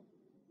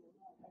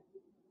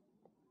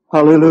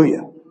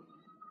 Hallelujah.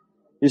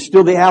 You're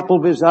still the apple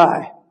of His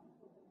eye.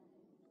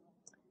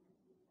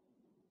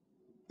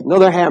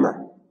 Another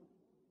hammer.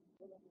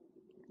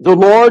 The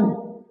Lord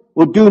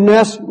will do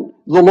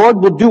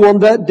on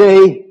that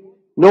day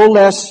no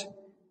less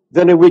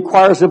than He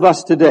requires of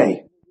us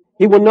today.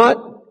 He will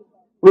not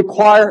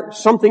require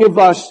something of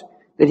us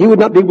that He would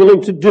not be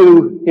willing to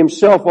do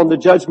Himself on the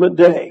judgment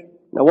day.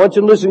 Now I want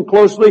you to listen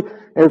closely,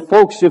 and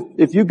folks,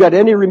 if you've got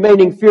any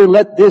remaining fear,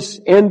 let this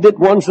end it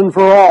once and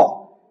for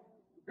all.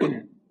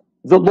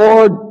 The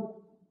Lord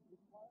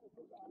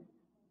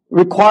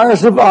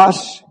requires of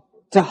us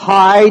to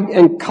hide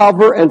and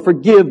cover and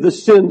forgive the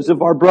sins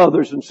of our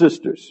brothers and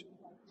sisters.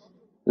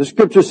 The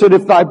Scripture said,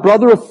 if thy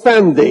brother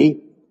offend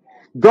thee,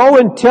 go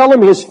and tell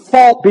him his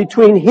fault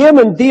between him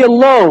and thee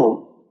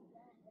alone.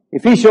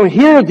 If he shall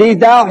hear thee,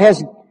 thou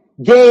hast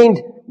gained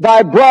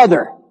thy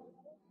brother.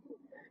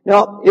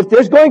 Now, if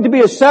there's going to be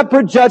a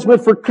separate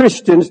judgment for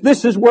Christians,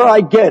 this is where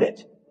I get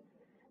it.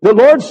 The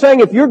Lord's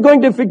saying if you're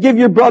going to forgive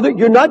your brother,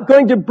 you're not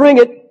going to bring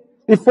it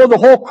before the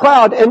whole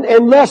crowd, and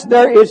unless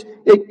they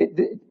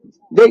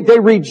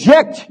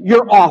reject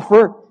your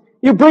offer.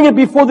 You bring it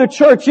before the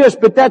church, yes,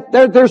 but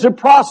there's a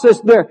process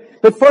there.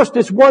 But first,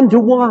 it's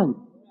 1-to-1.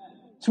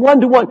 It's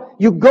 1-to-1.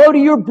 You go to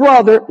your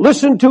brother,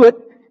 listen to it,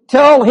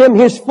 tell him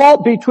his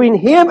fault between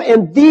him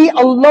and thee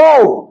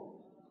alone.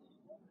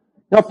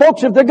 Now,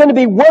 folks, if they're going to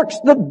be works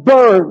that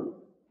burn,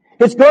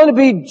 it's going to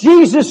be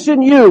Jesus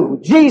and you,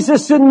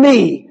 Jesus and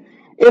me,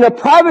 in a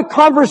private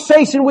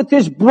conversation with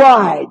His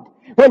bride,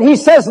 when He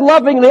says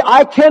lovingly,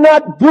 I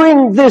cannot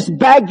bring this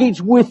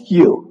baggage with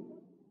you.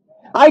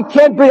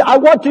 I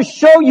want to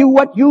show you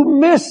what you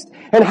missed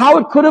and how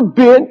it could have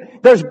been.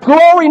 There's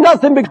glory,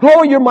 nothing but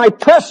glory. You're my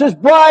precious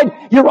bride.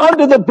 You're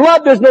under the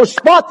blood. There's no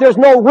spot. There's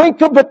no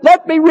wrinkle. But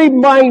let me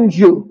remind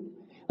you.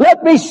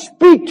 Let me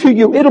speak to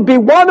you. It'll be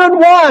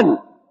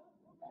 1-on-1.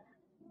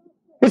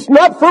 It's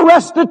not for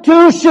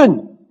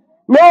restitution.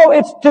 No,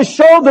 it's to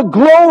show the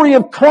glory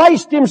of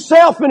Christ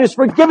Himself and His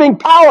forgiving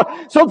power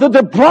so that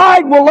the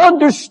bride will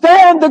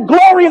understand the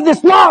glory of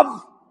this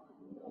love.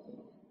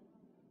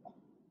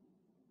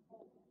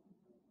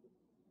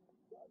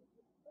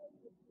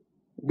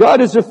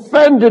 God is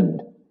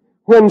offended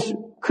when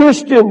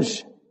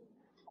Christians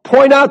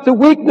point out the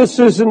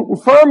weaknesses and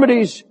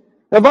infirmities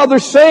of other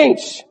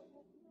saints.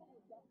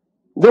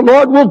 The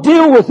Lord will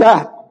deal with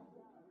that.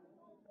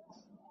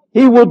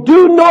 He will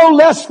do no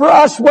less for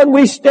us when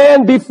we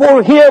stand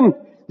before Him.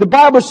 The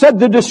Bible said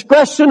the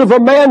discretion of a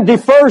man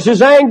defers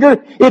his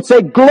anger. It's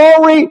a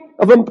glory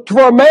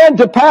for a man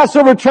to pass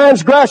over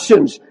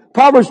transgressions.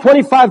 Proverbs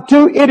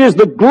 25:2, it is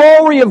the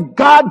glory of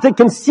God to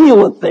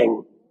conceal a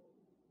thing.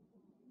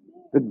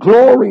 The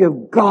glory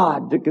of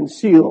God to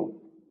conceal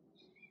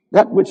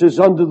that which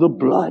is under the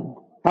blood.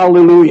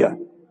 Hallelujah.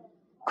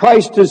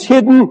 Christ is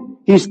hidden.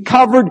 He's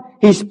covered.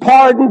 He's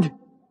pardoned.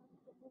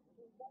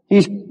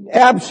 He's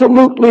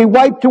absolutely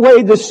wiped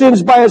away the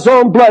sins by His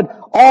own blood.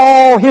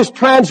 All His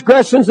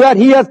transgressions that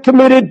He hath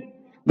committed,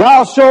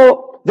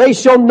 they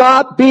shall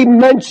not be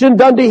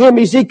mentioned unto Him.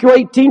 Ezekiel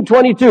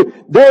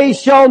 18:22. They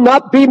shall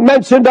not be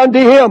mentioned unto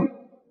Him.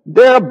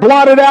 They're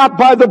blotted out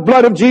by the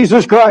blood of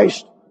Jesus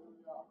Christ.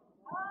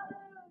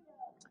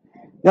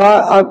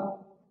 Now,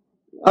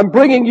 I'm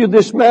bringing you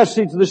this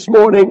message this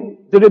morning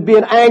that it be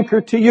an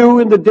anchor to you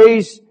in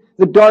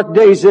the dark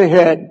days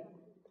ahead.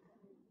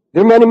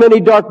 There are many, many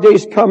dark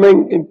days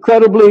coming,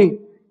 incredibly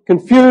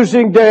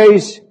confusing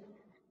days.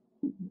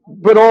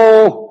 But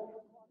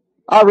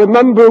I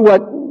remember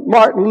what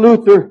Martin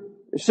Luther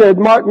said.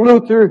 Martin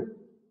Luther,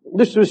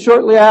 this was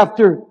shortly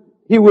after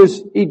he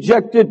was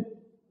ejected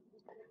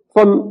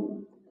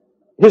from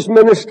his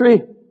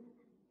ministry.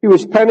 He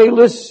was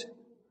penniless.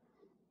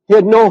 He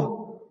had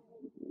nothing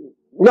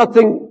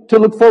to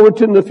look forward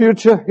to in the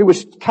future. He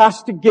was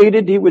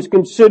castigated. He was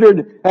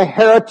considered a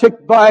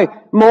heretic by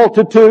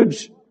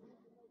multitudes.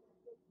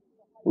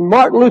 And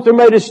Martin Luther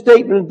made a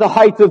statement at the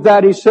height of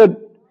that. He said,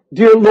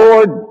 Dear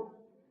Lord,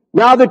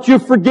 now that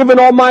you've forgiven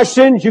all my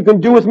sins, you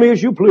can do with me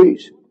as you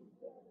please.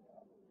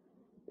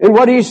 And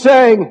what he's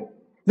saying,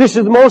 this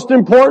is the most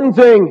important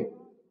thing.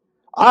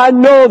 I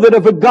know that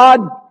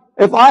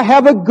if I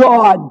have a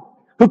God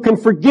who can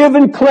forgive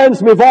and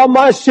cleanse me of all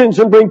my sins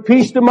and bring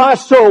peace to my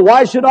soul,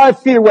 why should I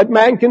fear what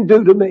man can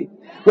do to me?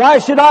 Why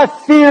should I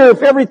fear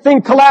if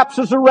everything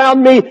collapses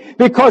around me?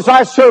 Because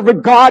I serve a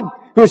God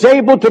who's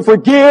able to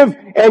forgive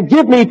and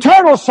give me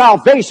eternal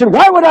salvation.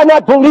 Why would I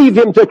not believe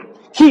Him to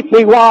keep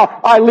me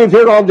while I live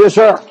here on this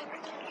earth?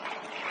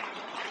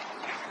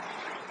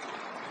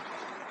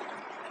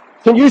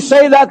 Can you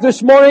say that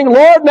this morning?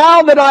 Lord,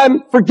 now that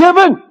I'm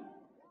forgiven,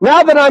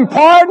 now that I'm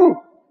pardoned,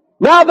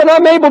 now that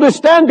I'm able to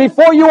stand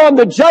before you on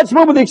the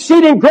judgment with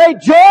exceeding great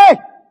joy,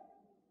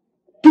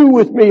 do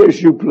with me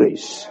as you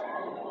please.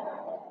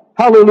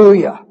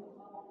 Hallelujah.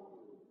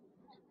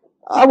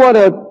 I want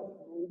to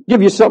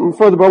give you something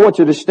further, but I want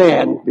you to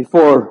stand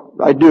before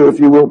I do, if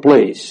you will,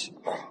 please.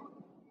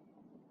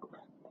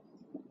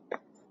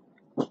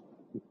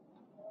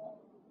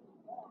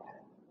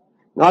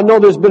 Now, I know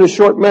there's been a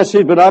short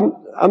message, but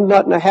I'm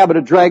not in the habit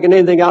of dragging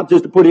anything out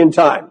just to put in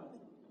time.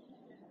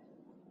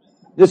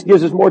 This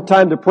gives us more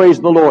time to praise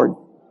the Lord.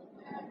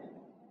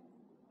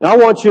 Now I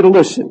want you to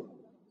listen.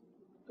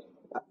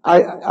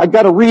 I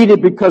got to read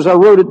it because I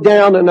wrote it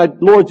down and the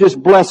Lord's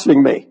just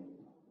blessing me.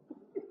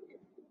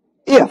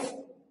 If.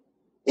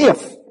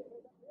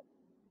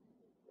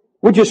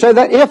 Would you say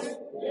that? If?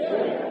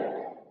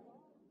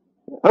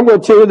 I'm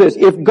going to tell you this.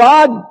 If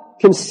God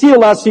can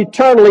seal us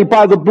eternally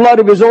by the blood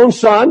of His own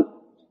Son,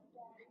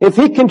 if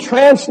He can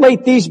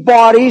translate these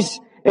bodies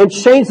and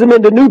change them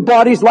into new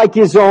bodies like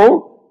His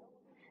own,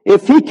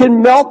 if He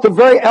can melt the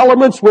very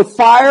elements with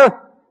fire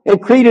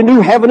and create a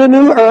new heaven and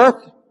new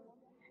earth,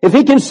 if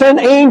He can send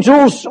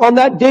angels on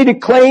that day to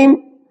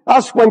claim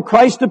us when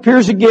Christ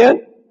appears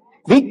again,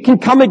 if He can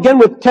come again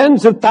with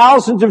tens of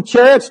thousands of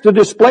chariots to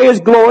display His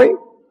glory,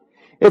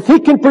 if He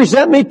can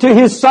present me to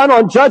His Son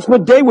on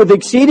Judgment Day with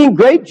exceeding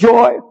great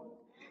joy,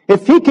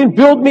 if He can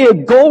build me a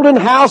golden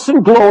house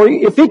in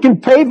glory, if He can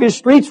pave His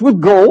streets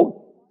with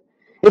gold,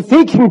 if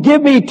He can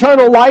give me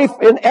eternal life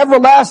and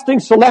everlasting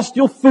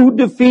celestial food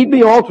to feed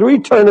me all through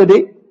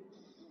eternity,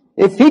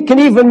 if He can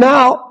even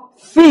now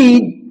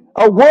feed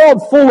a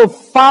world full of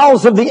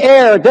fowls of the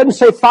air. It doesn't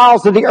say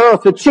fowls of the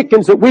earth, the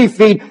chickens that we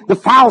feed, the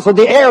fowls of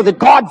the air that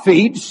God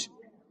feeds.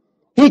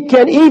 He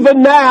can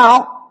even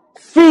now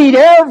feed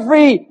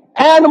every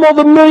animal,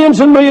 the millions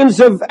and millions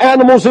of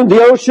animals in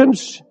the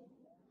oceans.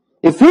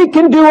 If He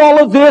can do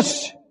all of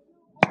this,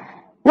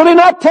 will He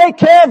not take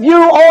care of you,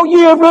 O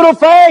ye of little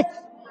faith?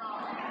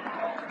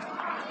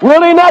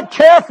 Will He not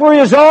care for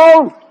His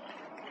own?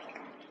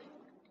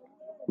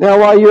 Now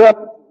while you're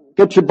up,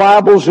 get your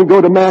Bibles and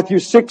go to Matthew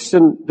 6,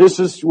 and this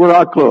is where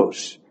I'll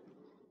close.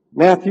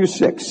 Matthew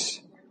 6.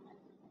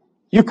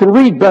 You can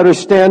read better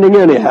standing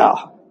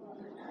anyhow.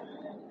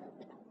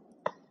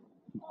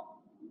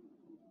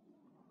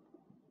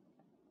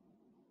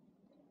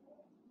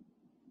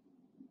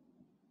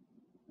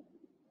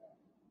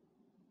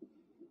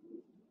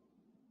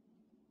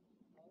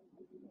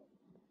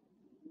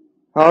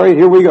 All right,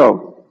 here we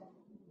go.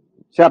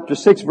 Chapter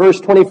 6, verse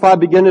 25,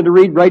 beginning to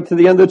read right to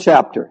the end of the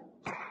chapter.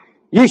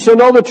 Ye shall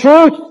know the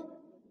truth,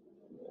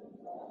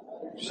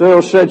 so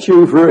it'll set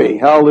you free.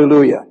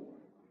 Hallelujah.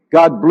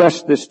 God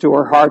bless this to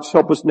our hearts.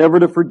 Help us never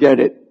to forget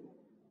it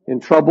in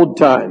troubled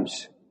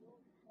times.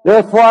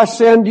 Therefore I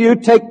say unto you,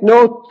 take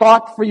no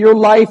thought for your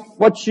life,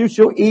 what you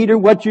shall eat or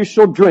what you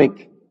shall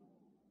drink.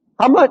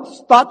 How much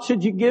thought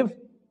should you give?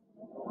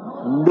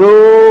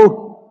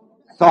 No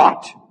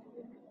thought.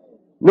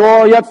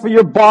 Nor yet for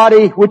your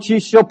body, which ye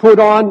shall put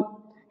on.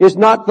 Is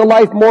not the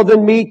life more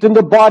than meat, and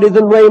the body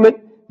than raiment?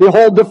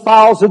 Behold the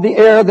fowls of the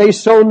air, they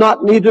sow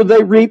not, neither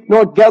they reap,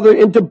 nor gather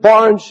into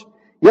barns,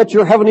 yet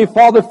your heavenly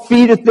Father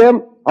feedeth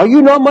them. Are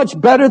you not much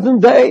better than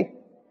they?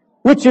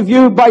 Which of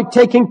you by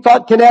taking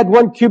thought can add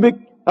 1 cubit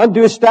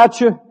unto his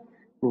stature?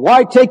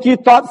 Why take ye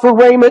thought for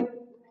raiment?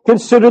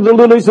 Consider the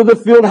lilies of the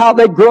field, how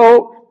they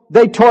grow.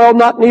 They toil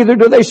not, neither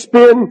do they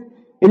spin.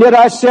 And yet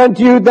I say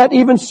unto you that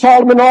even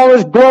Solomon in all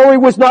his glory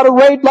was not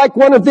arrayed like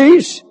one of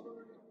these.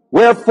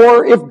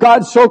 Wherefore, if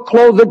God so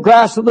clothe the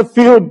grass of the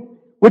field,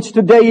 which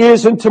today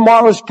is and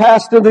tomorrow is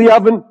cast into the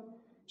oven,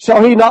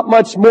 shall He not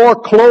much more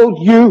clothe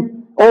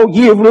you, O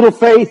ye of little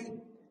faith?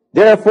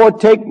 Therefore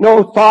take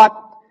no thought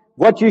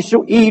what you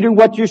shall eat or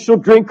what you shall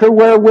drink or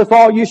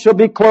wherewithal you shall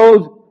be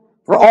clothed.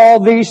 For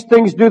all these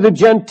things do the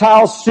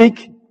Gentiles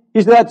seek.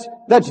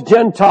 That's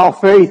Gentile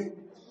faith.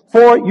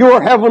 For your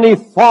heavenly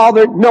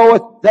Father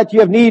knoweth that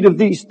you have need of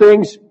these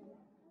things.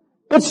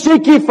 But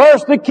seek ye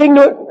first the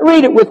kingdom,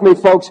 read it with me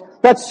folks,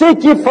 but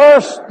seek ye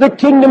first the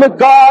kingdom of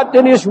God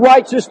and His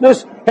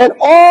righteousness, and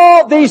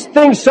all these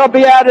things shall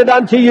be added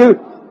unto you.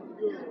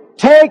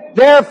 Take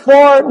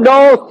therefore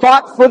no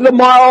thought for the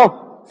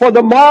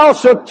morrow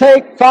shall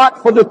take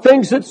thought for the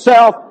things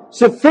itself.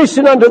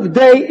 Sufficient unto the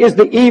day is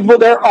the evil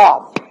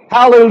thereof.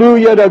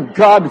 Hallelujah to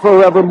God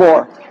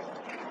forevermore.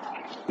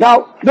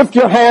 Now, lift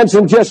your hands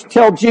and just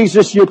tell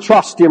Jesus you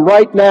trust Him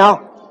right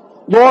now.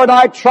 Lord,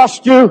 I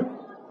trust You.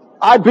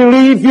 I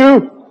believe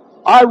You.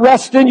 I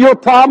rest in Your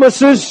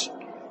promises.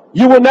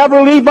 You will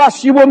never leave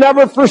us. You will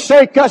never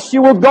forsake us.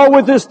 You will go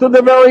with us to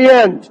the very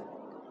end.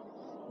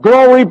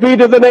 Glory be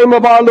to the name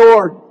of our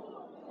Lord.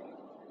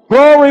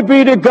 Glory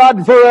be to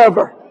God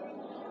forever.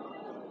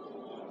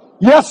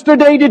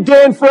 Yesterday,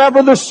 today, and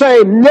forever the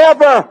same.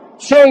 Never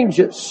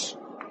changes.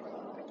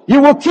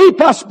 You will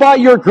keep us by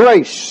Your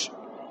grace.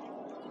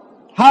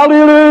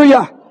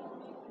 Hallelujah.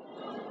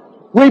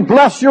 We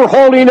bless Your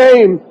holy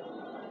name.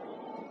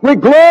 We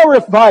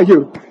glorify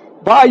You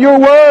by Your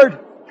word.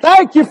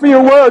 Thank You for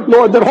Your word,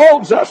 Lord, that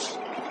holds us.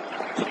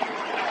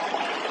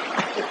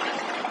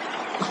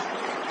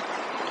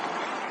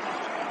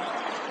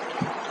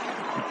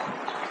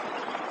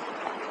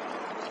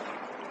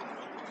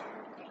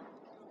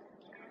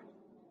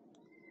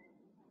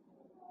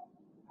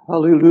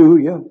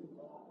 Hallelujah.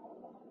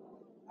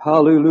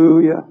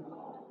 Hallelujah.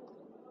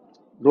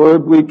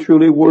 Lord, we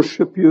truly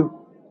worship You.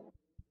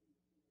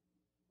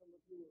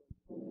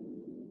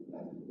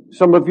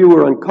 Some of you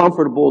are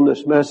uncomfortable in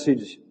this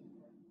message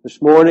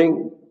this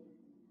morning.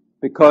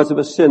 because of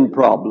a sin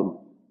problem.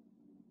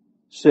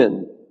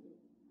 Sin.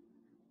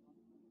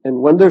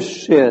 And when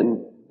there's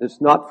sin that's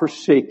not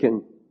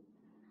forsaken,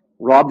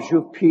 robs you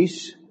of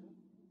peace,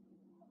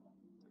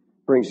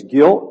 brings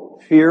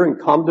guilt, fear, and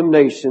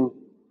condemnation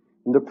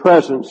in the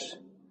presence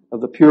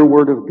of the pure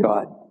Word of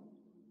God.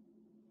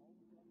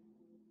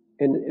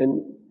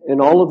 In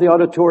all of the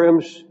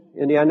auditoriums,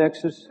 in the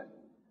annexes,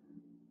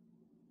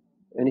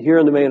 and here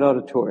in the main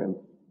auditorium,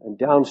 and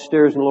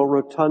downstairs in the little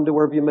rotunda,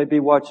 wherever you may be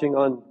watching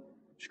on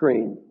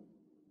screen.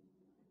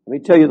 Let me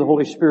tell you, the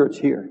Holy Spirit's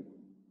here.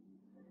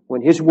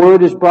 When His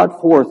Word is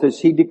brought forth, as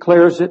He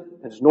declares it,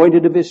 as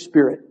anointed of His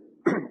Spirit,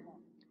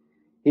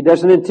 He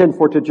doesn't intend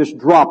for it to just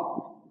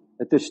drop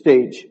at this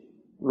stage,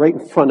 right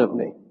in front of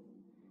me.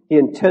 He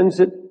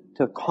intends it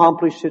to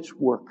accomplish its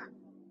work.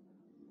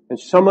 And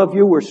some of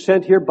you were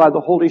sent here by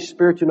the Holy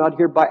Spirit. You're not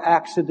here by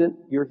accident.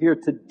 You're here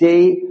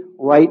today,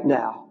 right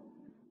now.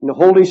 And the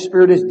Holy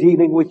Spirit is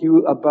dealing with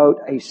you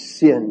about a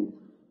sin.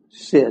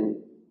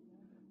 Sin.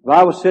 The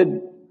Bible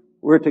said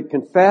we're to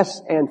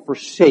confess and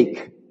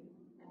forsake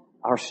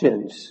our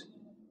sins.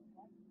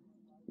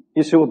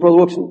 You say, well, Brother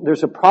Wilkerson,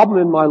 there's a problem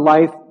in my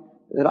life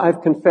that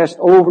I've confessed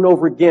over and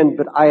over again,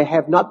 but I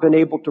have not been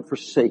able to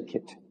forsake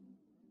it.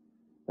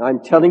 And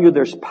I'm telling you,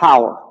 there's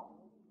power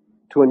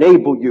to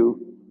enable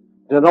you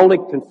to not only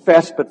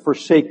confess, but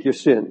forsake your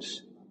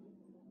sins.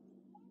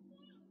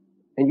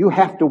 And you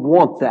have to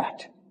want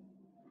that.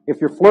 If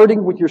you're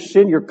flirting with your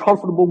sin, you're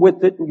comfortable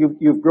with it, and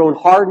you've grown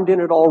hardened in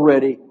it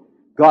already,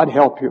 God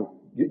help you.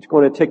 It's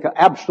going to take an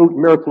absolute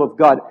miracle of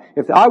God.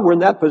 If I were in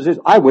that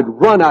position, I would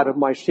run out of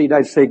my seat.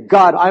 I'd say,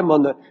 God, I'm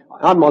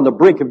on the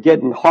brink of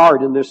getting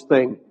hard in this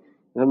thing,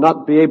 and I'll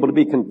not be able to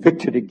be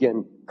convicted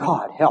again.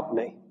 God, help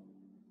me.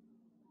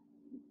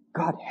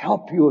 God,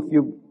 help you if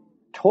you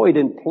toyed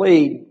and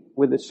played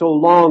with it so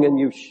long and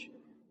you've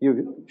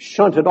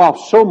shunted off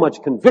so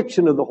much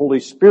conviction of the Holy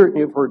Spirit and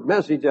you've heard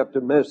message after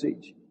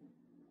message.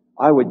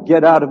 I would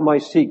get out of my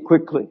seat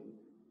quickly.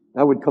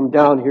 I would come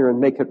down here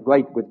and make it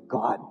right with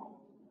God.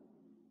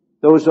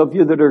 Those of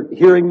you that are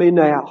hearing me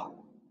now,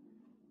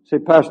 say,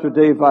 Pastor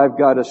Dave, I've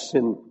got a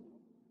sin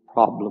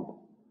problem.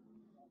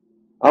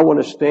 I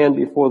want to stand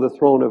before the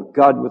throne of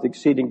God with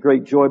exceeding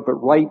great joy, but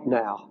right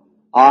now,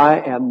 I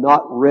am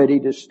not ready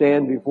to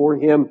stand before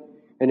Him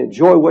and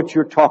enjoy what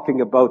you're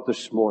talking about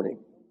this morning.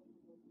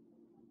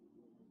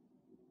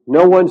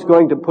 No one's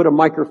going to put a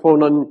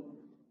microphone on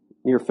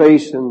your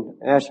face and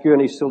ask you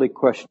any silly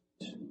questions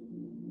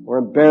or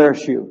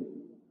embarrass you.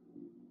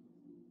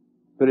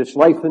 But it's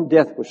life and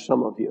death with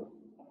some of you.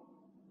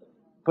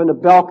 From the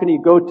balcony,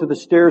 you go to the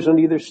stairs on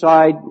either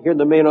side. Here in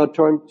the main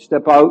auditorium,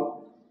 step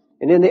out.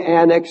 And in the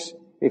annex,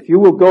 if you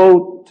will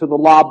go to the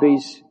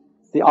lobbies,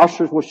 the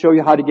ushers will show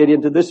you how to get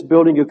into this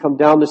building. You come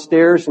down the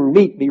stairs and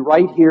meet me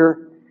right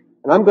here.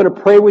 And I'm going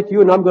to pray with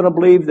you, and I'm going to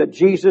believe that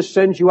Jesus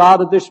sends you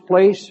out of this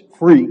place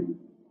free,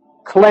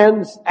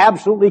 cleansed,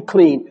 absolutely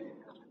clean.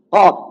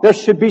 Oh, there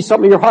should be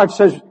something in your heart that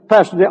says,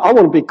 Pastor Dave, I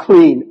want to be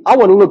clean. I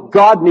want to look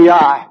God in the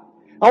eye.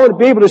 I want to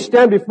be able to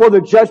stand before the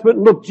judgment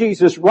and look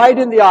Jesus right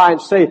in the eye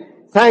and say,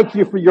 thank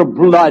you for your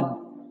blood.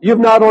 You've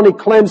not only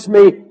cleansed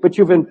me, but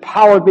you've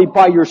empowered me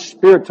by your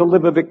Spirit to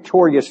live a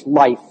victorious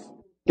life.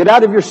 Get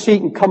out of your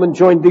seat and come and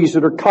join these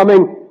that are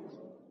coming.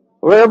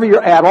 Wherever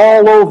you're at,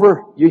 all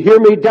over. You hear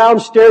me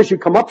downstairs, you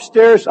come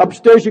upstairs.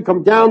 Upstairs, you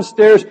come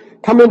downstairs.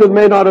 Come into the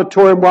main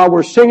auditorium while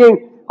we're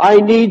singing. I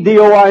need thee,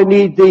 oh, I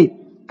need thee.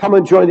 Come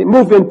and join me.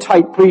 Move in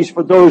tight, please,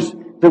 for those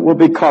that will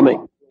be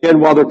coming. Again,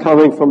 while they're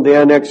coming from the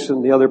annex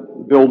and the other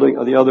building,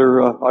 or the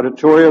other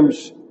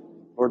auditoriums,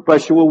 Lord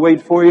bless you, we'll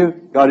wait for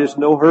you. God is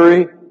in no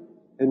hurry,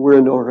 and we're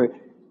in no hurry.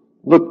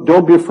 Look,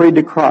 don't be afraid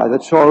to cry.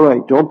 That's all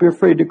right. Don't be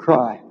afraid to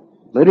cry.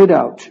 Let it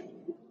out.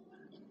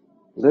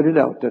 Let it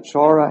out. That's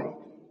all right.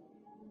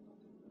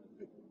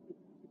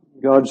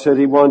 God said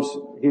He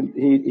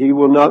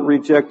will not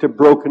reject a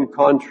broken,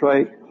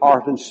 contrite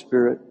heart and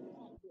spirit.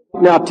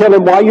 Now tell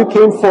Him why you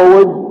came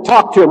forward.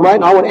 Talk to Him right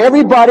now. I want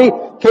everybody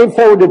came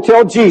forward to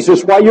tell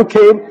Jesus why you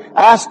came.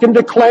 Ask Him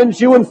to cleanse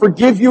you and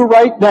forgive you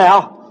right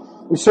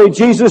now. And say,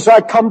 Jesus, I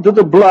come to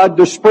the blood,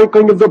 the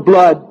sprinkling of the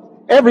blood.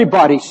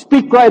 Everybody,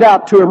 speak right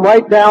out to Him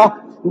right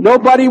now.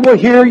 Nobody will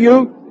hear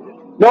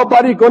you.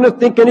 Nobody's going to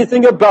think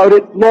anything about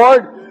it.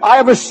 Lord, I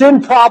have a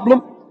sin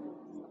problem.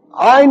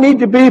 I need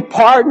to be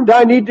pardoned.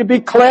 I need to be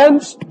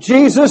cleansed.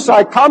 Jesus,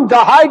 I come to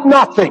hide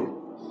nothing.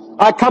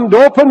 I come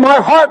to open my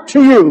heart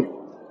to you.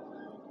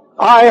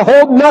 I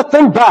hold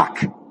nothing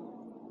back.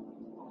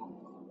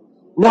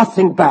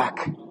 Nothing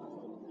back.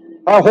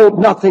 I hold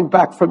nothing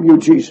back from you,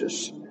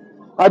 Jesus.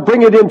 I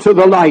bring it into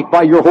the light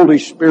by your Holy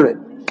Spirit.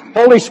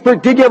 Holy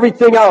Spirit, dig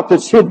everything out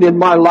that's hidden in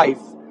my life.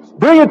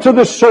 Bring it to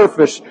the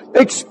surface.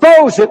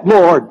 Expose it,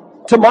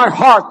 Lord, to my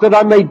heart that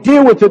I may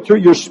deal with it through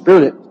your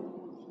Spirit.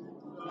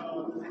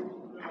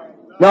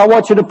 Now I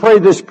want you to pray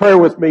this prayer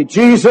with me.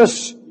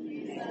 Jesus,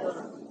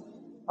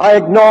 I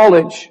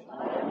acknowledge,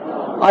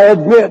 I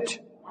admit,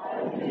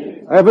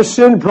 I have a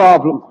sin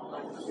problem,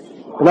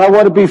 and I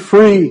want to be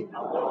free.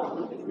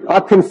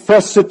 I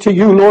confess it to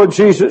you, Lord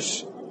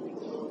Jesus.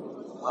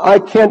 I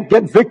can't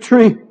get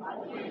victory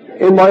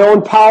in my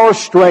own power or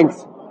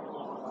strength,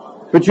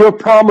 but you have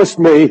promised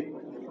me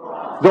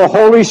the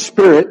Holy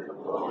Spirit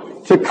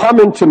to come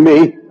into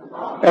me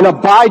and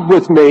abide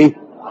with me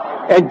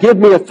and give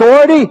me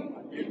authority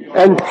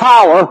and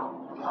power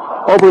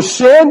over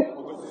sin,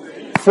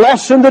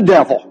 flesh, and the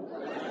devil.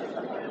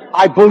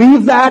 I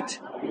believe that,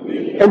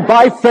 and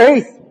by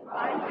faith,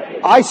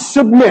 I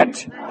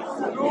submit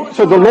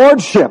to the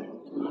Lordship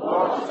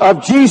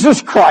of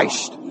Jesus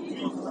Christ,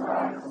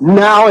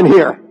 now and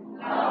here,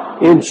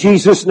 in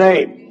Jesus'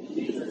 name.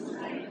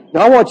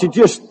 Now I want you to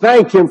just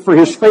thank Him for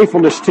His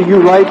faithfulness to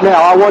you right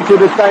now. I want you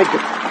to thank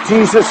Him.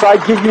 Jesus,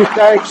 I give you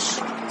thanks.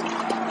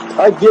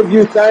 I give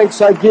you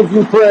thanks. I give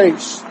you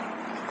praise.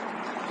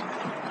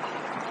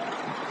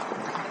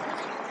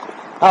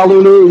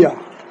 Hallelujah.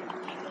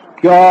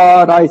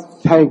 God, I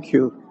thank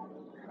you.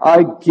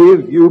 I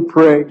give you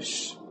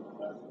praise.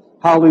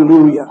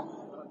 Hallelujah.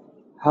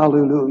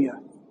 Hallelujah.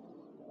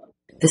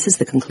 This is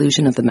the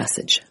conclusion of the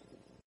message.